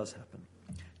of thing that does happen.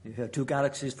 You have two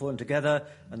galaxies falling together,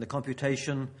 and the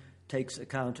computation takes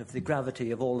account of the gravity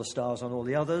of all the stars on all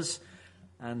the others,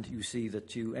 and you see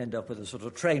that you end up with a sort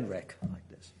of train wreck like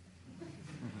this.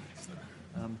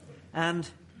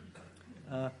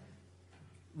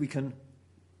 We can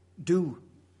do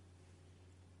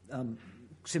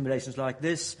simulations like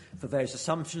this for various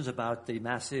assumptions about the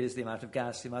masses, the amount of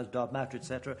gas, the amount of dark matter,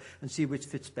 etc., and see which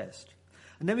fits best.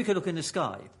 And then we can look in the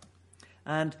sky.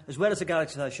 And as well as the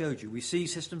galaxies I showed you, we see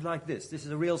systems like this. This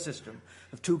is a real system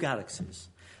of two galaxies.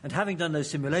 And having done those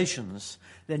simulations,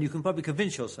 then you can probably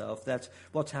convince yourself that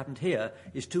what's happened here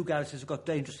is two galaxies have got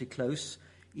dangerously close.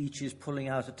 Each is pulling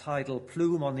out a tidal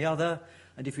plume on the other.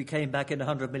 And if we came back in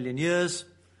 100 million years,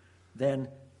 then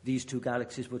these two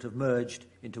galaxies would have merged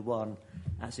into one,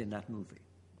 as in that movie.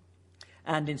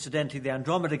 And incidentally, the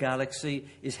Andromeda Galaxy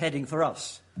is heading for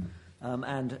us.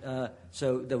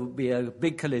 So there will be a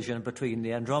big collision between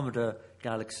the Andromeda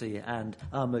Galaxy and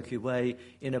our Milky Way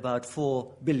in about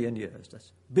 4 billion years.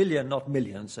 That's billion, not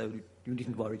million, so you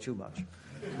needn't worry too much.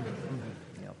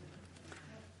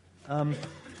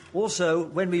 Also,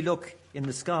 when we look in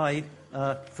the sky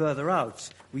further out,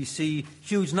 we see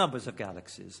huge numbers of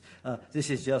galaxies. This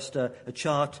is just a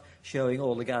chart showing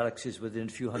all the galaxies within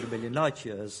a few 100 million light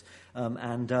years,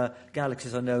 and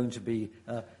galaxies are known to be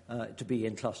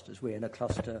in clusters. We're in a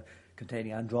cluster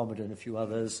containing Andromeda and a few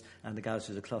others, and the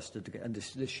galaxies are clustered together, and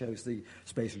this shows the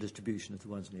spatial distribution of the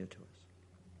ones near to us.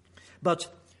 But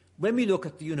when we look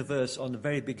at the universe on a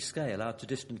very big scale, out to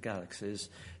distant galaxies,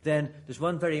 then there's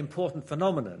one very important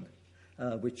phenomenon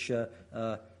which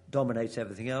dominates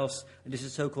everything else, and this is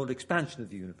the so-called expansion of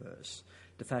the universe,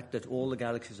 the fact that all the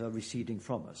galaxies are receding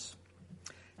from us.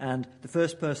 And the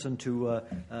first person to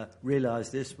realize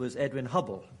this was Edwin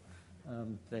Hubble.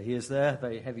 There he is there,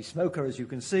 very heavy smoker, as you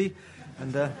can see,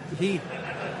 and he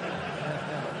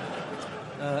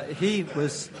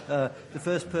was the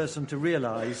first person to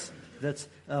realize that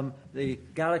the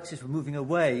galaxies were moving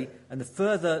away, and the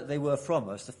further they were from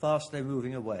us, the faster they were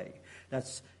moving away.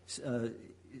 That's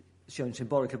shown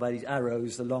symbolically by these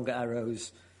arrows, the longer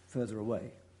arrows further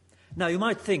away. Now, you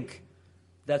might think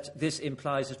that this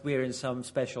implies that we're in some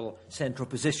special central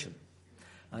position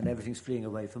and everything's fleeing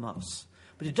away from us.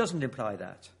 But it doesn't imply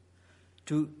that.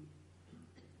 To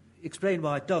explain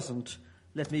why it doesn't,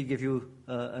 let me give you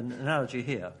an analogy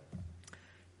here.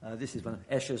 This is one of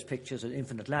Escher's pictures of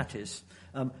infinite lattice.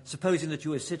 Supposing that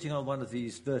you were sitting on one of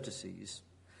these vertices,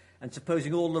 and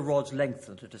supposing all the rods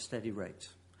lengthened at a steady rate,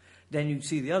 then you'd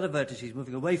see the other vertices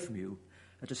moving away from you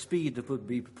at a speed that would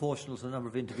be proportional to the number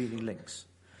of intervening links.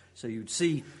 So you'd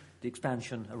see the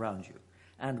expansion around you.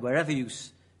 And wherever you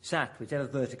sat, whichever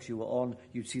vertex you were on,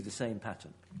 you'd see the same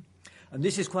pattern. And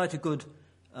this is quite a good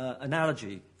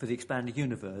analogy for the expanding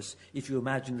universe if you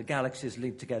imagine the galaxies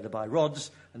linked together by rods,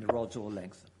 and the rods all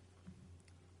lengthen.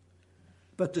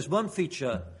 But there's one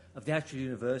feature of the actual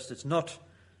universe that's not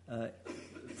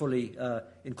fully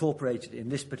incorporated in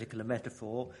this particular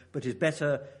metaphor, but is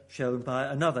better shown by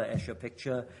another Escher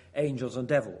picture, Angels and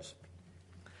Devils.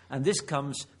 And this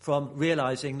comes from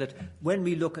realizing that when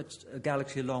we look at a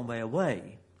galaxy a long way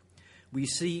away, we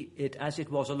see it as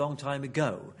it was a long time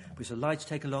ago, because the lights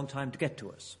take a long time to get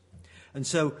to us. And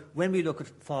so when we look at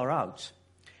far out,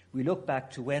 we look back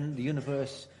to when the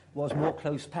universe was more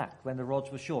close packed, when the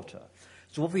rods were shorter.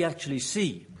 So what we actually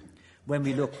see when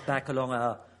we look back along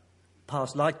our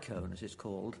past light cone, as it's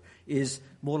called, is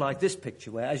more like this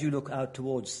picture, where as you look out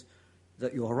towards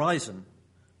your horizon,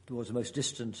 towards the most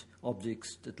distant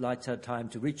objects that lights had time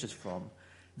to reach us from,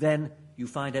 then you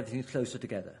find everything closer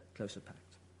together, closer packed.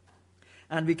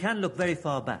 And we can look very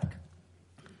far back.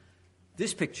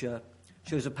 This picture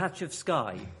shows a patch of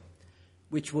sky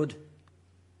which would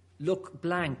look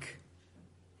blank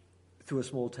through a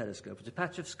small telescope. It's a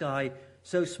patch of sky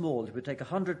so small it would take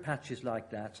 100 patches like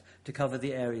that to cover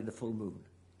the area of the full moon.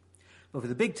 But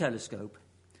with a big telescope,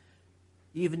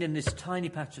 even in this tiny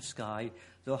patch of sky,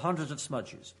 there are hundreds of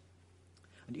smudges.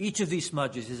 And each of these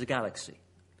smudges is a galaxy,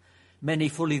 many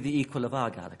fully the equal of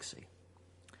our galaxy,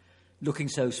 looking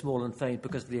so small and faint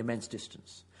because of the immense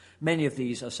distance. Many of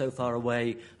these are so far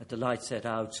away that the light set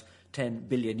out 10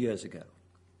 billion years ago,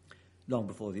 long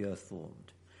before the Earth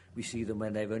formed. We see them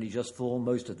when they've only just formed.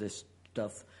 Most of this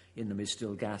stuff in them is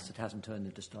still gas that hasn't turned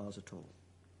into stars at all.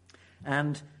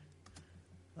 And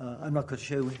I'm not going to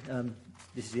show,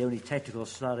 this is the only technical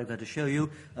slide I'm going to show you.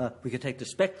 We can take the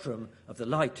spectrum of the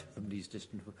light from these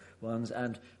distant ones,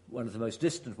 and one of the most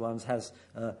distant ones has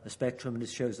a spectrum, and it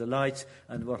shows the light.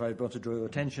 And what I want to draw your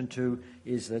attention to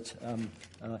is that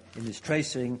in this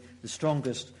tracing, the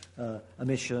strongest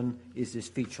emission is this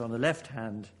feature on the left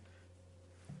hand.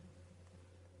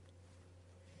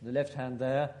 The left hand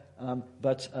there,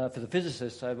 but for the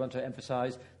physicists, I want to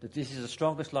emphasize that this is the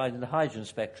strongest light in the hydrogen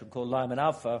spectrum, called Lyman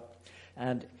alpha,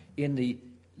 and in the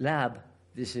lab,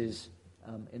 this is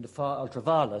in the far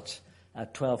ultraviolet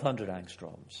at 1200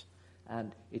 angstroms,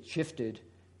 and it shifted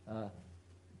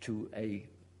to a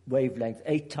wavelength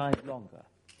 8 times longer.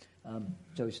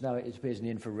 So it appears in the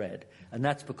infrared, and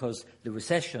that's because the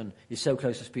recession is so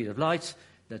close to the speed of light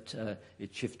that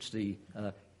it shifts the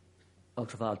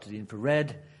ultraviolet to the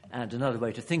infrared. And another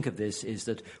way to think of this is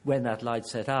that when that light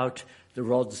set out, the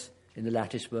rods in the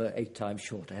lattice were 8 times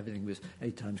shorter. Everything was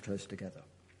 8 times closer together.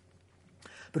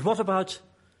 But what about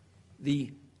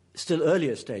the still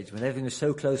earlier stage, when everything was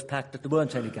so close packed that there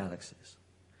weren't any galaxies?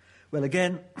 Well,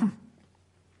 again,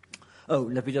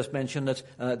 let me just mention that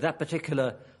that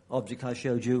particular object I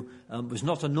showed you was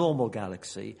not a normal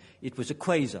galaxy. It was a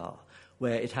quasar,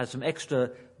 where it had some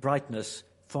extra brightness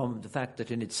from the fact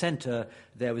that in its center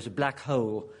there was a black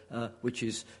hole which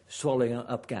is swallowing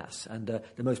up gas. And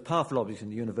the most powerful objects in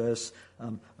the universe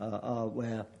are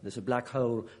where there's a black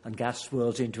hole and gas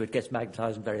swirls into it, gets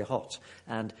magnetized and very hot.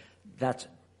 And that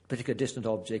particular distant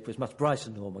object was much brighter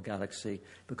than a normal galaxy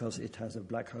because it has a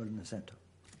black hole in the center.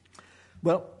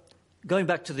 Well, going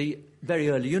back to the very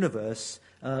early universe,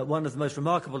 one of the most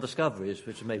remarkable discoveries,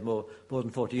 which was made more than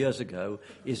 40 years ago,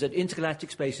 is that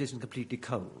intergalactic space isn't completely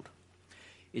cold.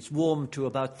 It's warmed to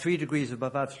about 3 degrees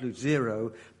above absolute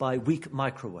zero by weak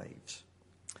microwaves.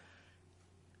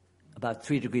 About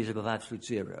 3 degrees above absolute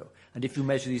zero. And if you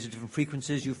measure these at different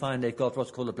frequencies, you find they've got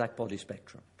what's called a black body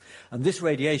spectrum. And this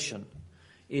radiation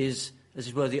is, as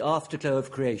it were, the afterglow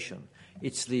of creation.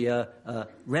 It's the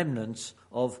remnants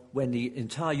of when the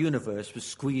entire universe was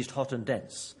squeezed hot and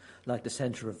dense, like the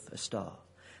center of a star.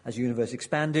 As the universe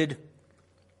expanded,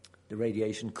 the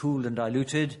radiation cooled and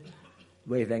diluted,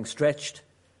 wavelength stretched.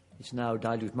 It's now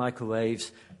dilute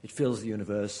microwaves. It fills the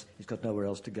universe. It's got nowhere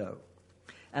else to go.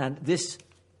 And this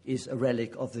is a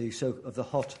relic of the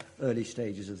hot early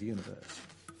stages of the universe.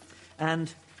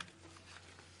 And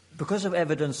because of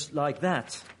evidence like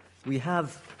that, we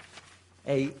have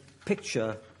a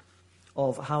picture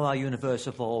of how our universe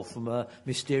evolved from a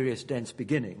mysterious, dense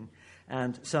beginning,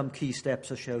 and some key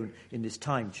steps are shown in this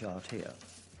time chart here.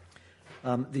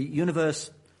 The universe...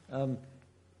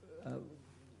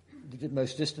 the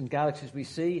most distant galaxies we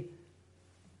see,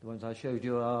 the ones I showed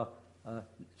you, are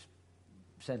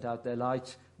sent out their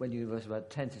light when the universe is about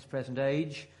 10th its present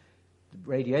age. The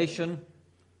radiation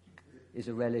is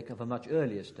a relic of a much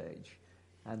earlier stage,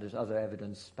 and there's other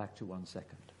evidence back to 1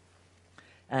 second.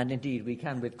 And indeed, we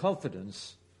can with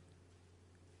confidence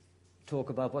talk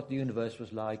about what the universe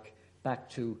was like back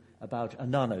to about a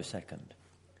nanosecond.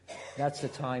 That's the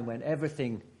time when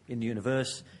everything in the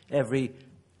universe, every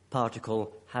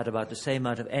particle had about the same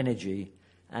amount of energy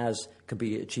as can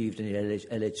be achieved in the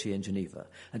LHC in Geneva.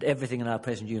 And everything in our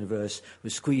present universe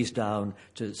was squeezed down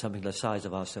to something the size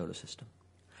of our solar system.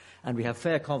 And we have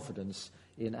fair confidence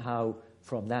in how,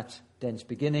 from that dense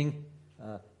beginning,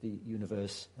 the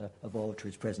universe evolved to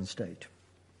its present state.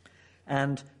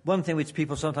 And one thing which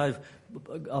people sometimes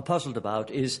are puzzled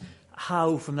about is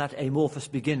how, from that amorphous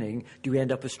beginning, do we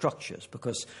end up with structures?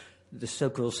 Because the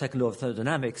so-called second law of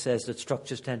thermodynamics says that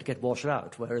structures tend to get washed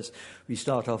out, whereas we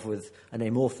start off with an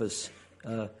amorphous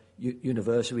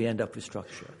universe, we end up with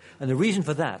structure. And the reason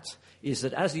for that is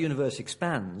that as the universe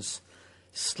expands,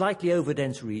 slightly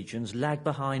overdense regions lag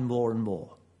behind more and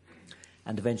more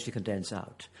and eventually condense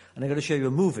out. And I'm going to show you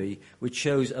a movie which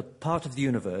shows a part of the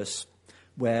universe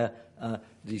where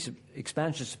the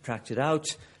expansion is subtracted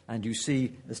out, and you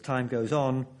see, as time goes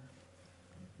on,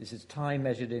 this is time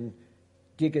measured in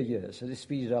gigayears. So this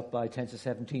speeded up by 10 to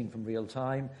 17 from real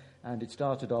time, and it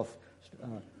started off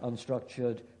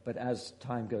unstructured, but as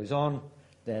time goes on,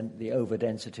 then the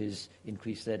overdensities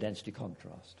increase their density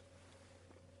contrast.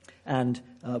 And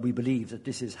we believe that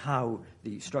this is how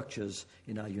the structures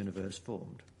in our universe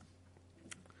formed.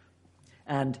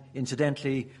 And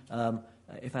incidentally,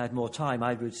 if I had more time,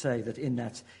 I would say that in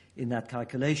that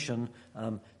calculation,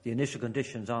 the initial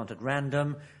conditions aren't at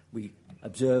random. We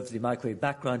observe the microwave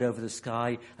background over the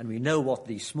sky, and we know what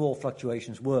the small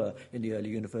fluctuations were in the early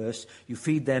universe. You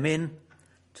feed them in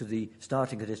to the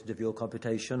starting conditions of your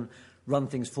computation, run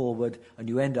things forward, and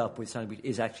you end up with something which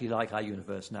is actually like our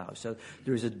universe now. So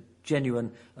there is a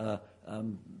genuine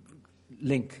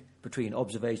link between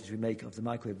observations we make of the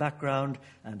microwave background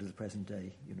and of the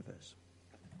present-day universe.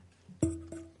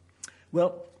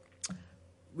 Well,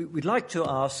 we'd like to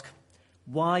ask,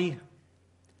 why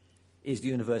is the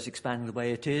universe expanding the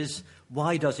way it is?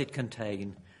 Why does it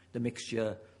contain the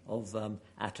mixture of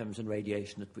atoms and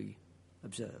radiation that we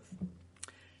observe?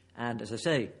 And as I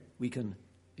say, we can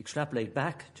extrapolate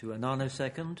back to a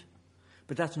nanosecond,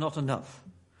 but that's not enough.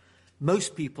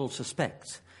 Most people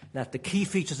suspect that the key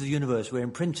features of the universe were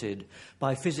imprinted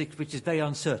by physics which is very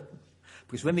uncertain,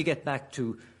 because when we get back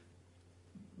to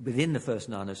within the first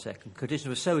nanosecond, conditions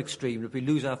were so extreme that we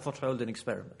lose our foothold in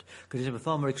experiment. Conditions were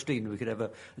far more extreme than we could ever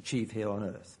achieve here on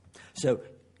Earth. So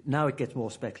now it gets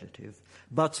more speculative.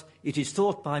 But it is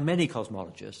thought by many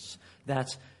cosmologists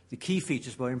that the key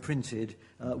features were imprinted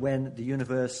when the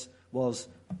universe was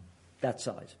that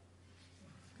size.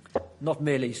 Not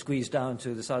merely squeezed down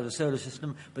to the size of the solar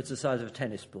system, but to the size of a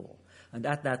tennis ball. And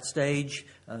at that stage,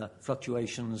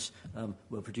 fluctuations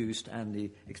were produced and the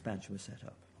expansion was set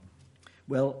up.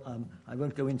 Well, I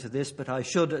won't go into this, but I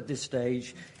should at this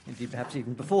stage, indeed perhaps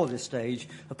even before this stage,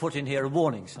 have put in here a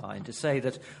warning sign to say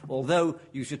that although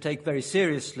you should take very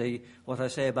seriously what I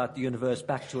say about the universe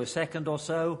back to a second or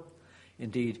so,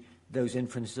 indeed those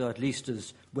inferences are at least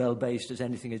as well-based as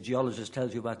anything a geologist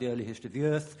tells you about the early history of the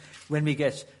Earth, when we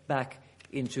get back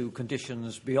into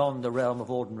conditions beyond the realm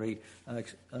of ordinary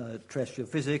terrestrial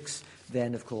physics,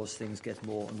 then, of course, things get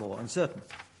more and more uncertain.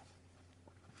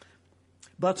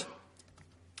 But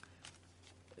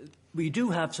we do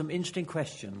have some interesting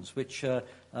questions which the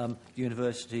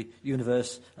universe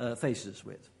faces us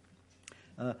with.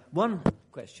 One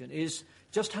question is,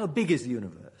 just how big is the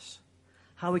universe?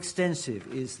 How extensive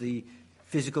is the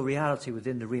physical reality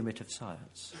within the remit of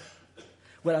science?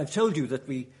 Well, I've told you that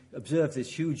we observe this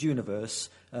huge universe,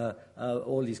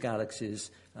 all these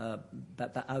galaxies,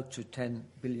 out to 10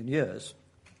 billion years.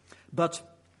 But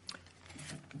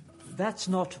that's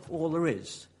not all there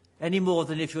is, any more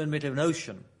than if you're in the middle of an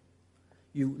ocean.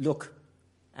 You look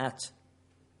at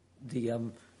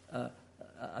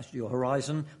your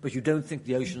horizon, but you don't think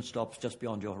the ocean stops just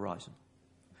beyond your horizon.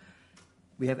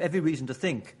 We have every reason to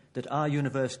think that our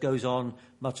universe goes on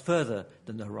much further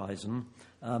than the horizon.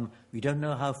 We don't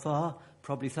know how far,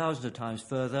 probably thousands of times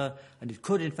further, and it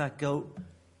could in fact go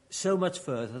so much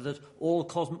further that all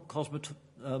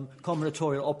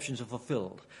combinatorial options are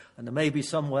fulfilled. And there may be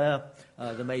somewhere,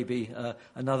 there may be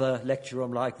another lecture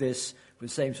room like this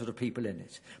with the same sort of people in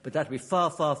it. But that would be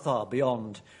far, far, far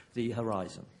beyond the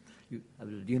horizon.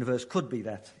 The universe could be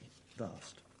that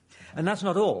vast. And that's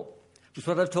not all. Because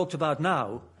what I've talked about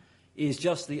now is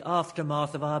just the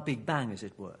aftermath of our Big Bang, as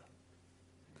it were.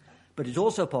 But it's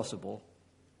also possible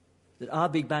that our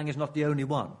Big Bang is not the only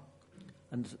one,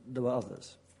 and there were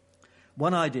others.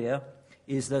 One idea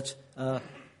is that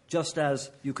just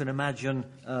as you can imagine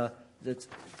that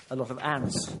a lot of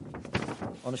ants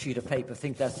on a sheet of paper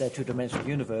think that's their two-dimensional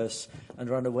universe and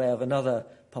are unaware of another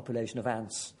population of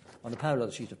ants on a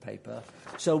parallel sheet of paper,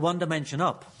 so one dimension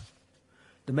up,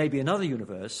 there may be another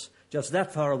universe just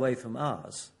that far away from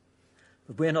ours,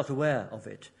 but we're not aware of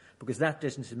it, because that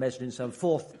distance is measured in some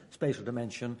fourth spatial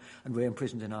dimension, and we're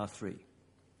imprisoned in R3.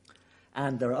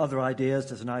 And there are other ideas.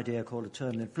 There's an idea called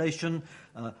eternal inflation,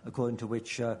 according to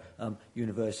which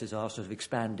universes are sort of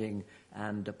expanding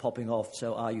and popping off,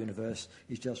 so our universe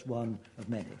is just one of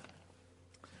many.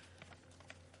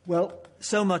 Well,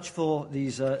 so much for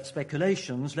these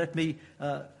speculations. Let me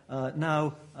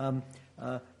now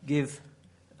give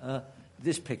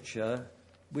this picture,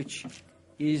 which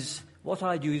is what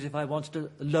I'd use if I wanted a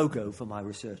logo for my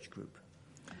research group.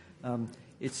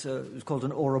 It's called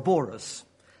an Ouroboros,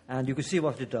 and you can see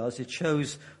what it does. It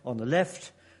shows on the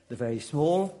left the very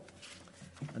small,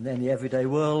 and then the everyday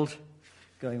world,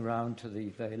 going round to the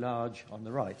very large on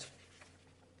the right.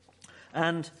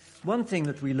 And one thing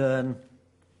that we learn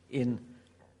in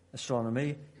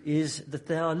astronomy is that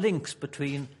there are links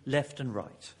between left and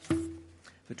right,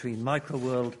 between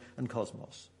microworld and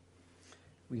cosmos.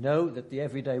 We know that the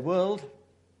everyday world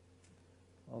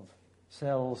of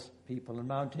cells, people, and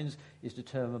mountains is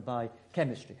determined by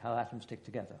chemistry, how atoms stick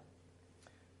together.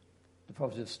 The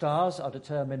properties of stars are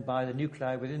determined by the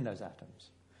nuclei within those atoms.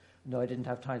 No, I didn't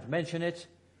have time to mention it.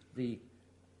 The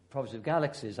properties of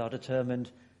galaxies are determined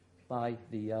by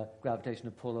the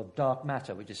gravitational pull of dark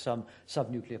matter, which is some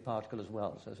subnuclear particle as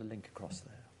well. So there's a link across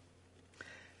there.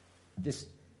 This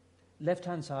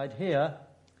left-hand side here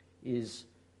is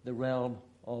the realm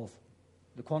of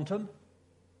the quantum,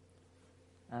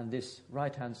 and this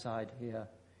right-hand side here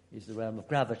is the realm of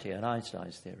gravity and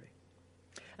Einstein's theory.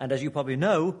 And as you probably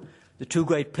know, the two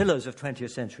great pillars of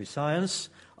 20th century science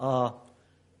are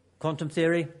quantum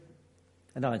theory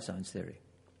and Einstein's theory.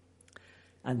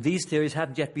 And these theories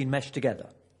haven't yet been meshed together.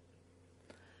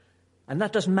 And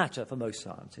that doesn't matter for most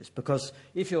scientists, because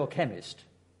if you're a chemist,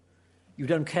 you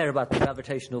don't care about the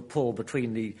gravitational pull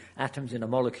between the atoms in a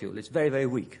molecule. It's very, very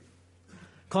weak.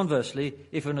 Conversely,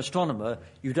 if you're an astronomer,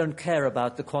 you don't care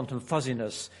about the quantum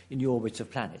fuzziness in the orbits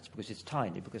of planets, because it's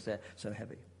tiny, because they're so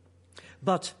heavy.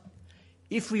 But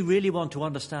if we really want to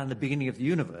understand the beginning of the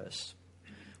universe,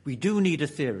 we do need a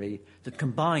theory that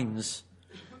combines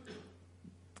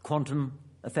quantum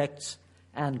effects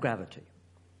and gravity.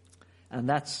 And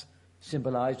that's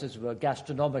symbolized as well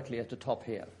gastronomically at the top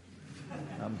here.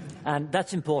 And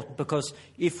that's important because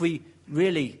if we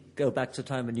really go back to the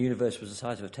time when the universe was the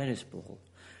size of a tennis ball,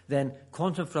 then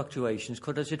quantum fluctuations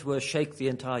could, as it were, shake the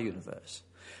entire universe.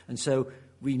 And so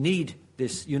we need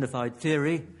this unified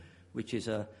theory, which is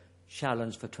a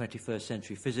challenge for 21st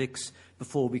century physics,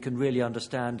 before we can really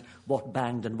understand what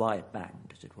banged and why it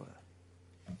banged, as it were.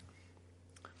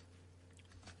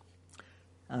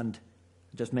 And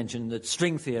I just mentioned that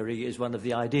string theory is one of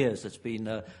the ideas that's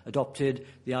been adopted,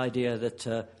 the idea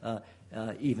that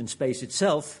even space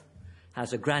itself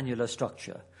has a granular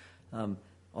structure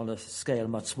on a scale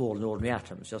much smaller than ordinary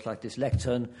atoms. Just like this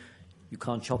lectern, you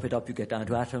can't chop it up, you get down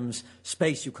to atoms.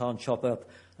 Space you can't chop up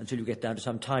until you get down to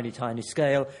some tiny, tiny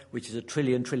scale, which is a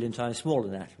trillion times smaller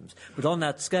than atoms. But on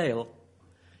that scale,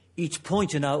 each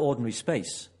point in our ordinary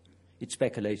space, it's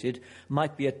speculated,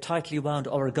 might be a tightly wound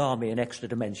origami in extra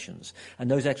dimensions. And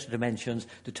those extra dimensions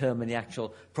determine the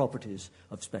actual properties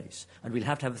of space. And we'll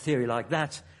have to have a theory like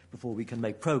that before we can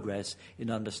make progress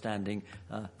in understanding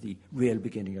the real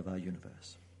beginning of our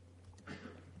universe.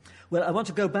 Well, I want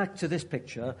to go back to this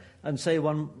picture and say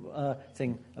one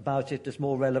thing about it that's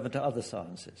more relevant to other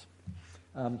sciences.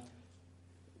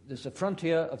 There's a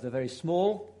frontier of the very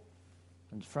small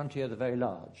and a frontier of the very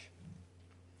large.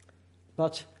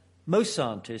 But most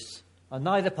scientists are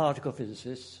neither particle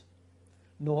physicists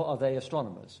nor are they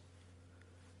astronomers.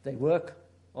 They work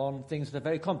on things that are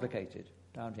very complicated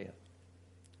down here.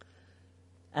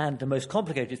 And the most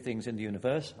complicated things in the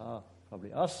universe are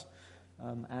probably us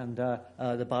and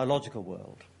the biological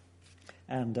world.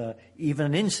 And even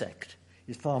an insect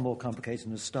is far more complicated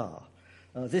than a star.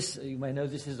 This, you may know,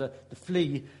 this is the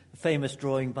flea, a famous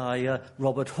drawing by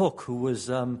Robert Hooke, who was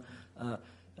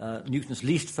Newton's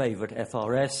least favourite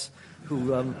FRS,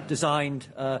 who designed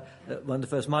one of the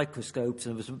first microscopes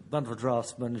and was a wonderful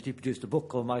draftsman, and he produced a book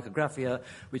called Micrographia,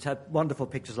 which had wonderful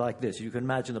pictures like this. You can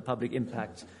imagine the public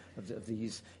impact of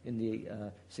these in the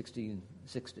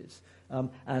 1660s.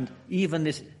 And even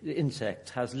this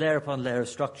insect has layer upon layer of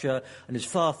structure and is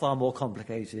far, far more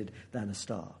complicated than a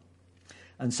star.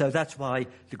 And so that's why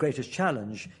the greatest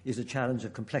challenge is the challenge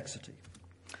of complexity.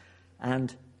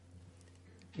 And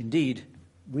indeed,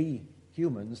 we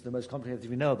humans, the most complicated thing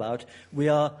we know about, we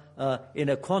are, in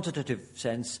a quantitative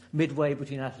sense, midway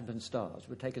between atoms and stars. It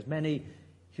would take as many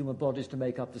human bodies to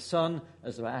make up the sun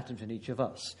as there are atoms in each of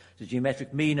us. The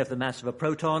geometric mean of the mass of a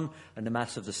proton and the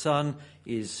mass of the sun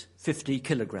is 50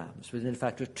 kilograms, within a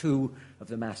factor of 2 of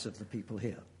the mass of the people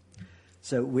here.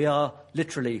 So we are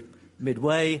literally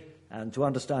midway, and to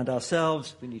understand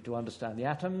ourselves, we need to understand the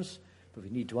atoms. but we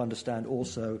need to understand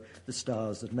also the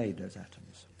stars that made those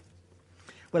atoms.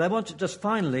 Well, I want to just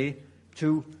finally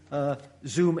to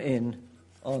zoom in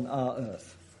on our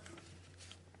Earth.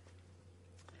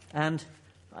 And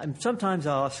I'm sometimes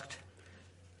asked,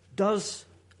 does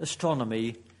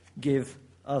astronomy give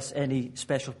us any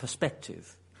special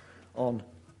perspective on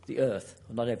the Earth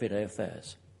and on everyday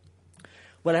affairs?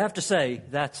 Well, I have to say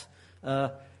that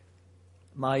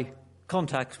my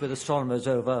contacts with astronomers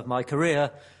over my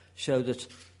career show that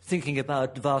thinking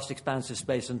about vast expanses of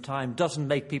space and time doesn't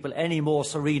make people any more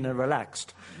serene and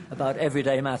relaxed about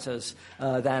everyday matters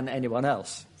than anyone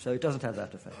else. So it doesn't have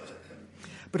that effect.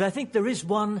 But I think there is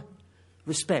one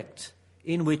respect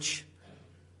in which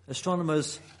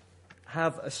astronomers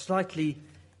have a slightly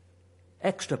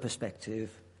extra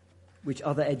perspective which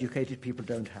other educated people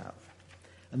don't have.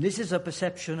 And this is a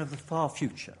perception of the far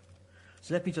future.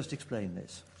 So let me just explain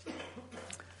this.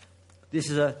 This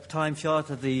is a time chart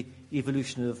of the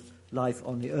evolution of life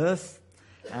on the Earth.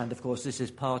 And, of course, this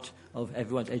is part of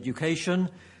everyone's education,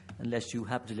 unless you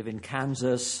happen to live in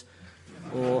Kansas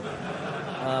or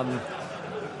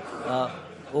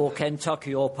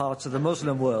Kentucky or parts of the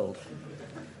Muslim world.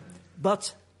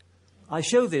 But I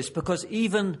show this because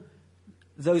even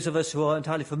those of us who are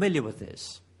entirely familiar with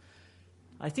this,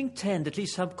 I think tend, at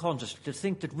least subconsciously, to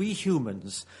think that we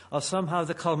humans are somehow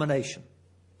the culmination.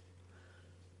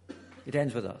 It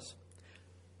ends with us.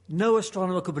 No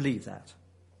astronomer could believe that.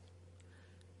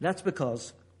 That's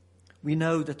because we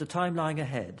know that the time lying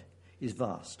ahead is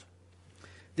vast.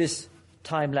 This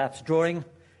time-lapse drawing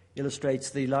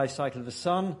illustrates the life cycle of the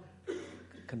sun,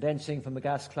 condensing from a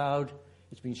gas cloud.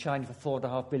 It's been shining for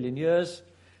 4.5 billion years,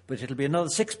 but it'll be another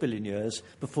 6 billion years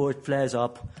before it flares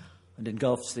up and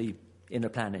engulfs the inner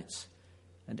planets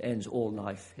and ends all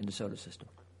life in the solar system.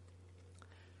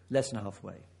 Less than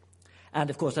halfway. And,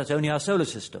 of course, that's only our solar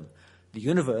system. The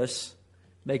universe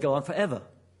may go on forever.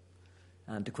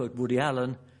 And to quote Woody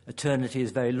Allen, eternity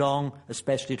is very long,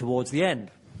 especially towards the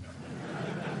end.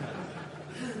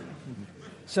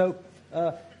 So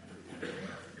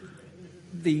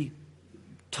the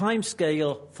time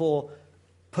scale for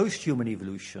post-human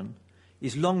evolution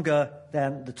is longer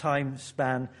than the time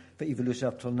span for evolution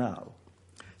up till now.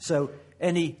 So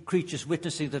any creatures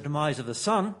witnessing the demise of the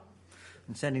sun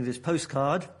and sending this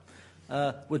postcard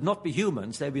would not be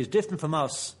humans. They'd be as different from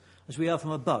us as we are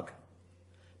from a bug,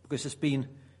 because it's been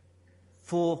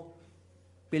 4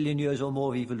 billion years or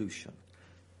more of evolution.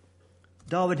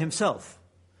 Darwin himself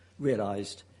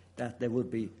realized that there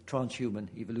would be transhuman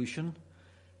evolution.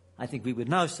 I think we would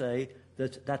now say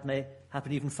that that may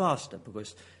happen even faster,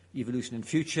 because evolution in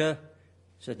future,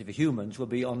 certainly for humans, will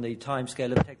be on the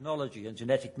timescale of technology and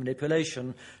genetic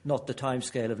manipulation, not the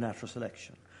timescale of natural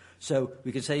selection. So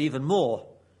we can say even more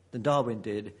than Darwin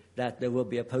did, that there will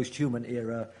be a post-human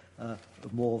era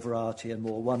of more variety and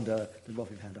more wonder than what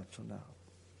we've had up till now.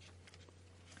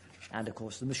 And, of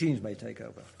course, the machines may take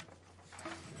over.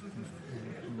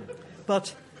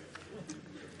 But,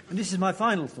 and this is my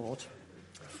final thought,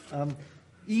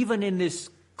 even in this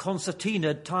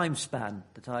concertina time span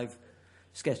that I've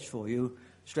sketched for you,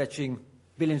 stretching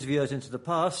billions of years into the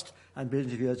past and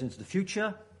billions of years into the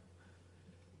future,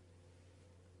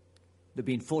 there have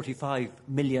been 45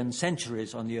 million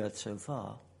centuries on the Earth so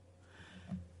far.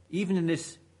 Even in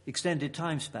this extended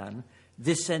time span,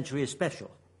 this century is special,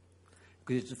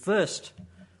 because it's the first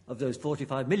of those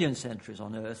 45 million centuries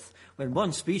on Earth when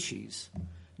one species,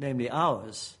 namely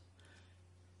ours,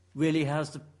 really has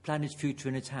the planet's future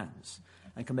in its hands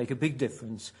and can make a big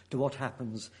difference to what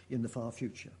happens in the far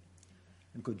future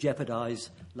and could jeopardize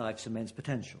life's immense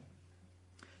potential.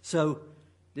 So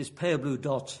this pale blue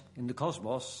dot in the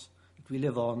cosmos that we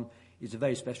live on is a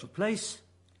very special place,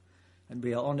 and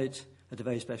we are on it at a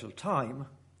very special time,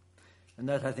 and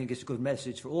that, I think, is a good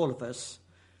message for all of us,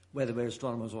 whether we're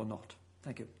astronomers or not.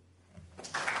 Thank you.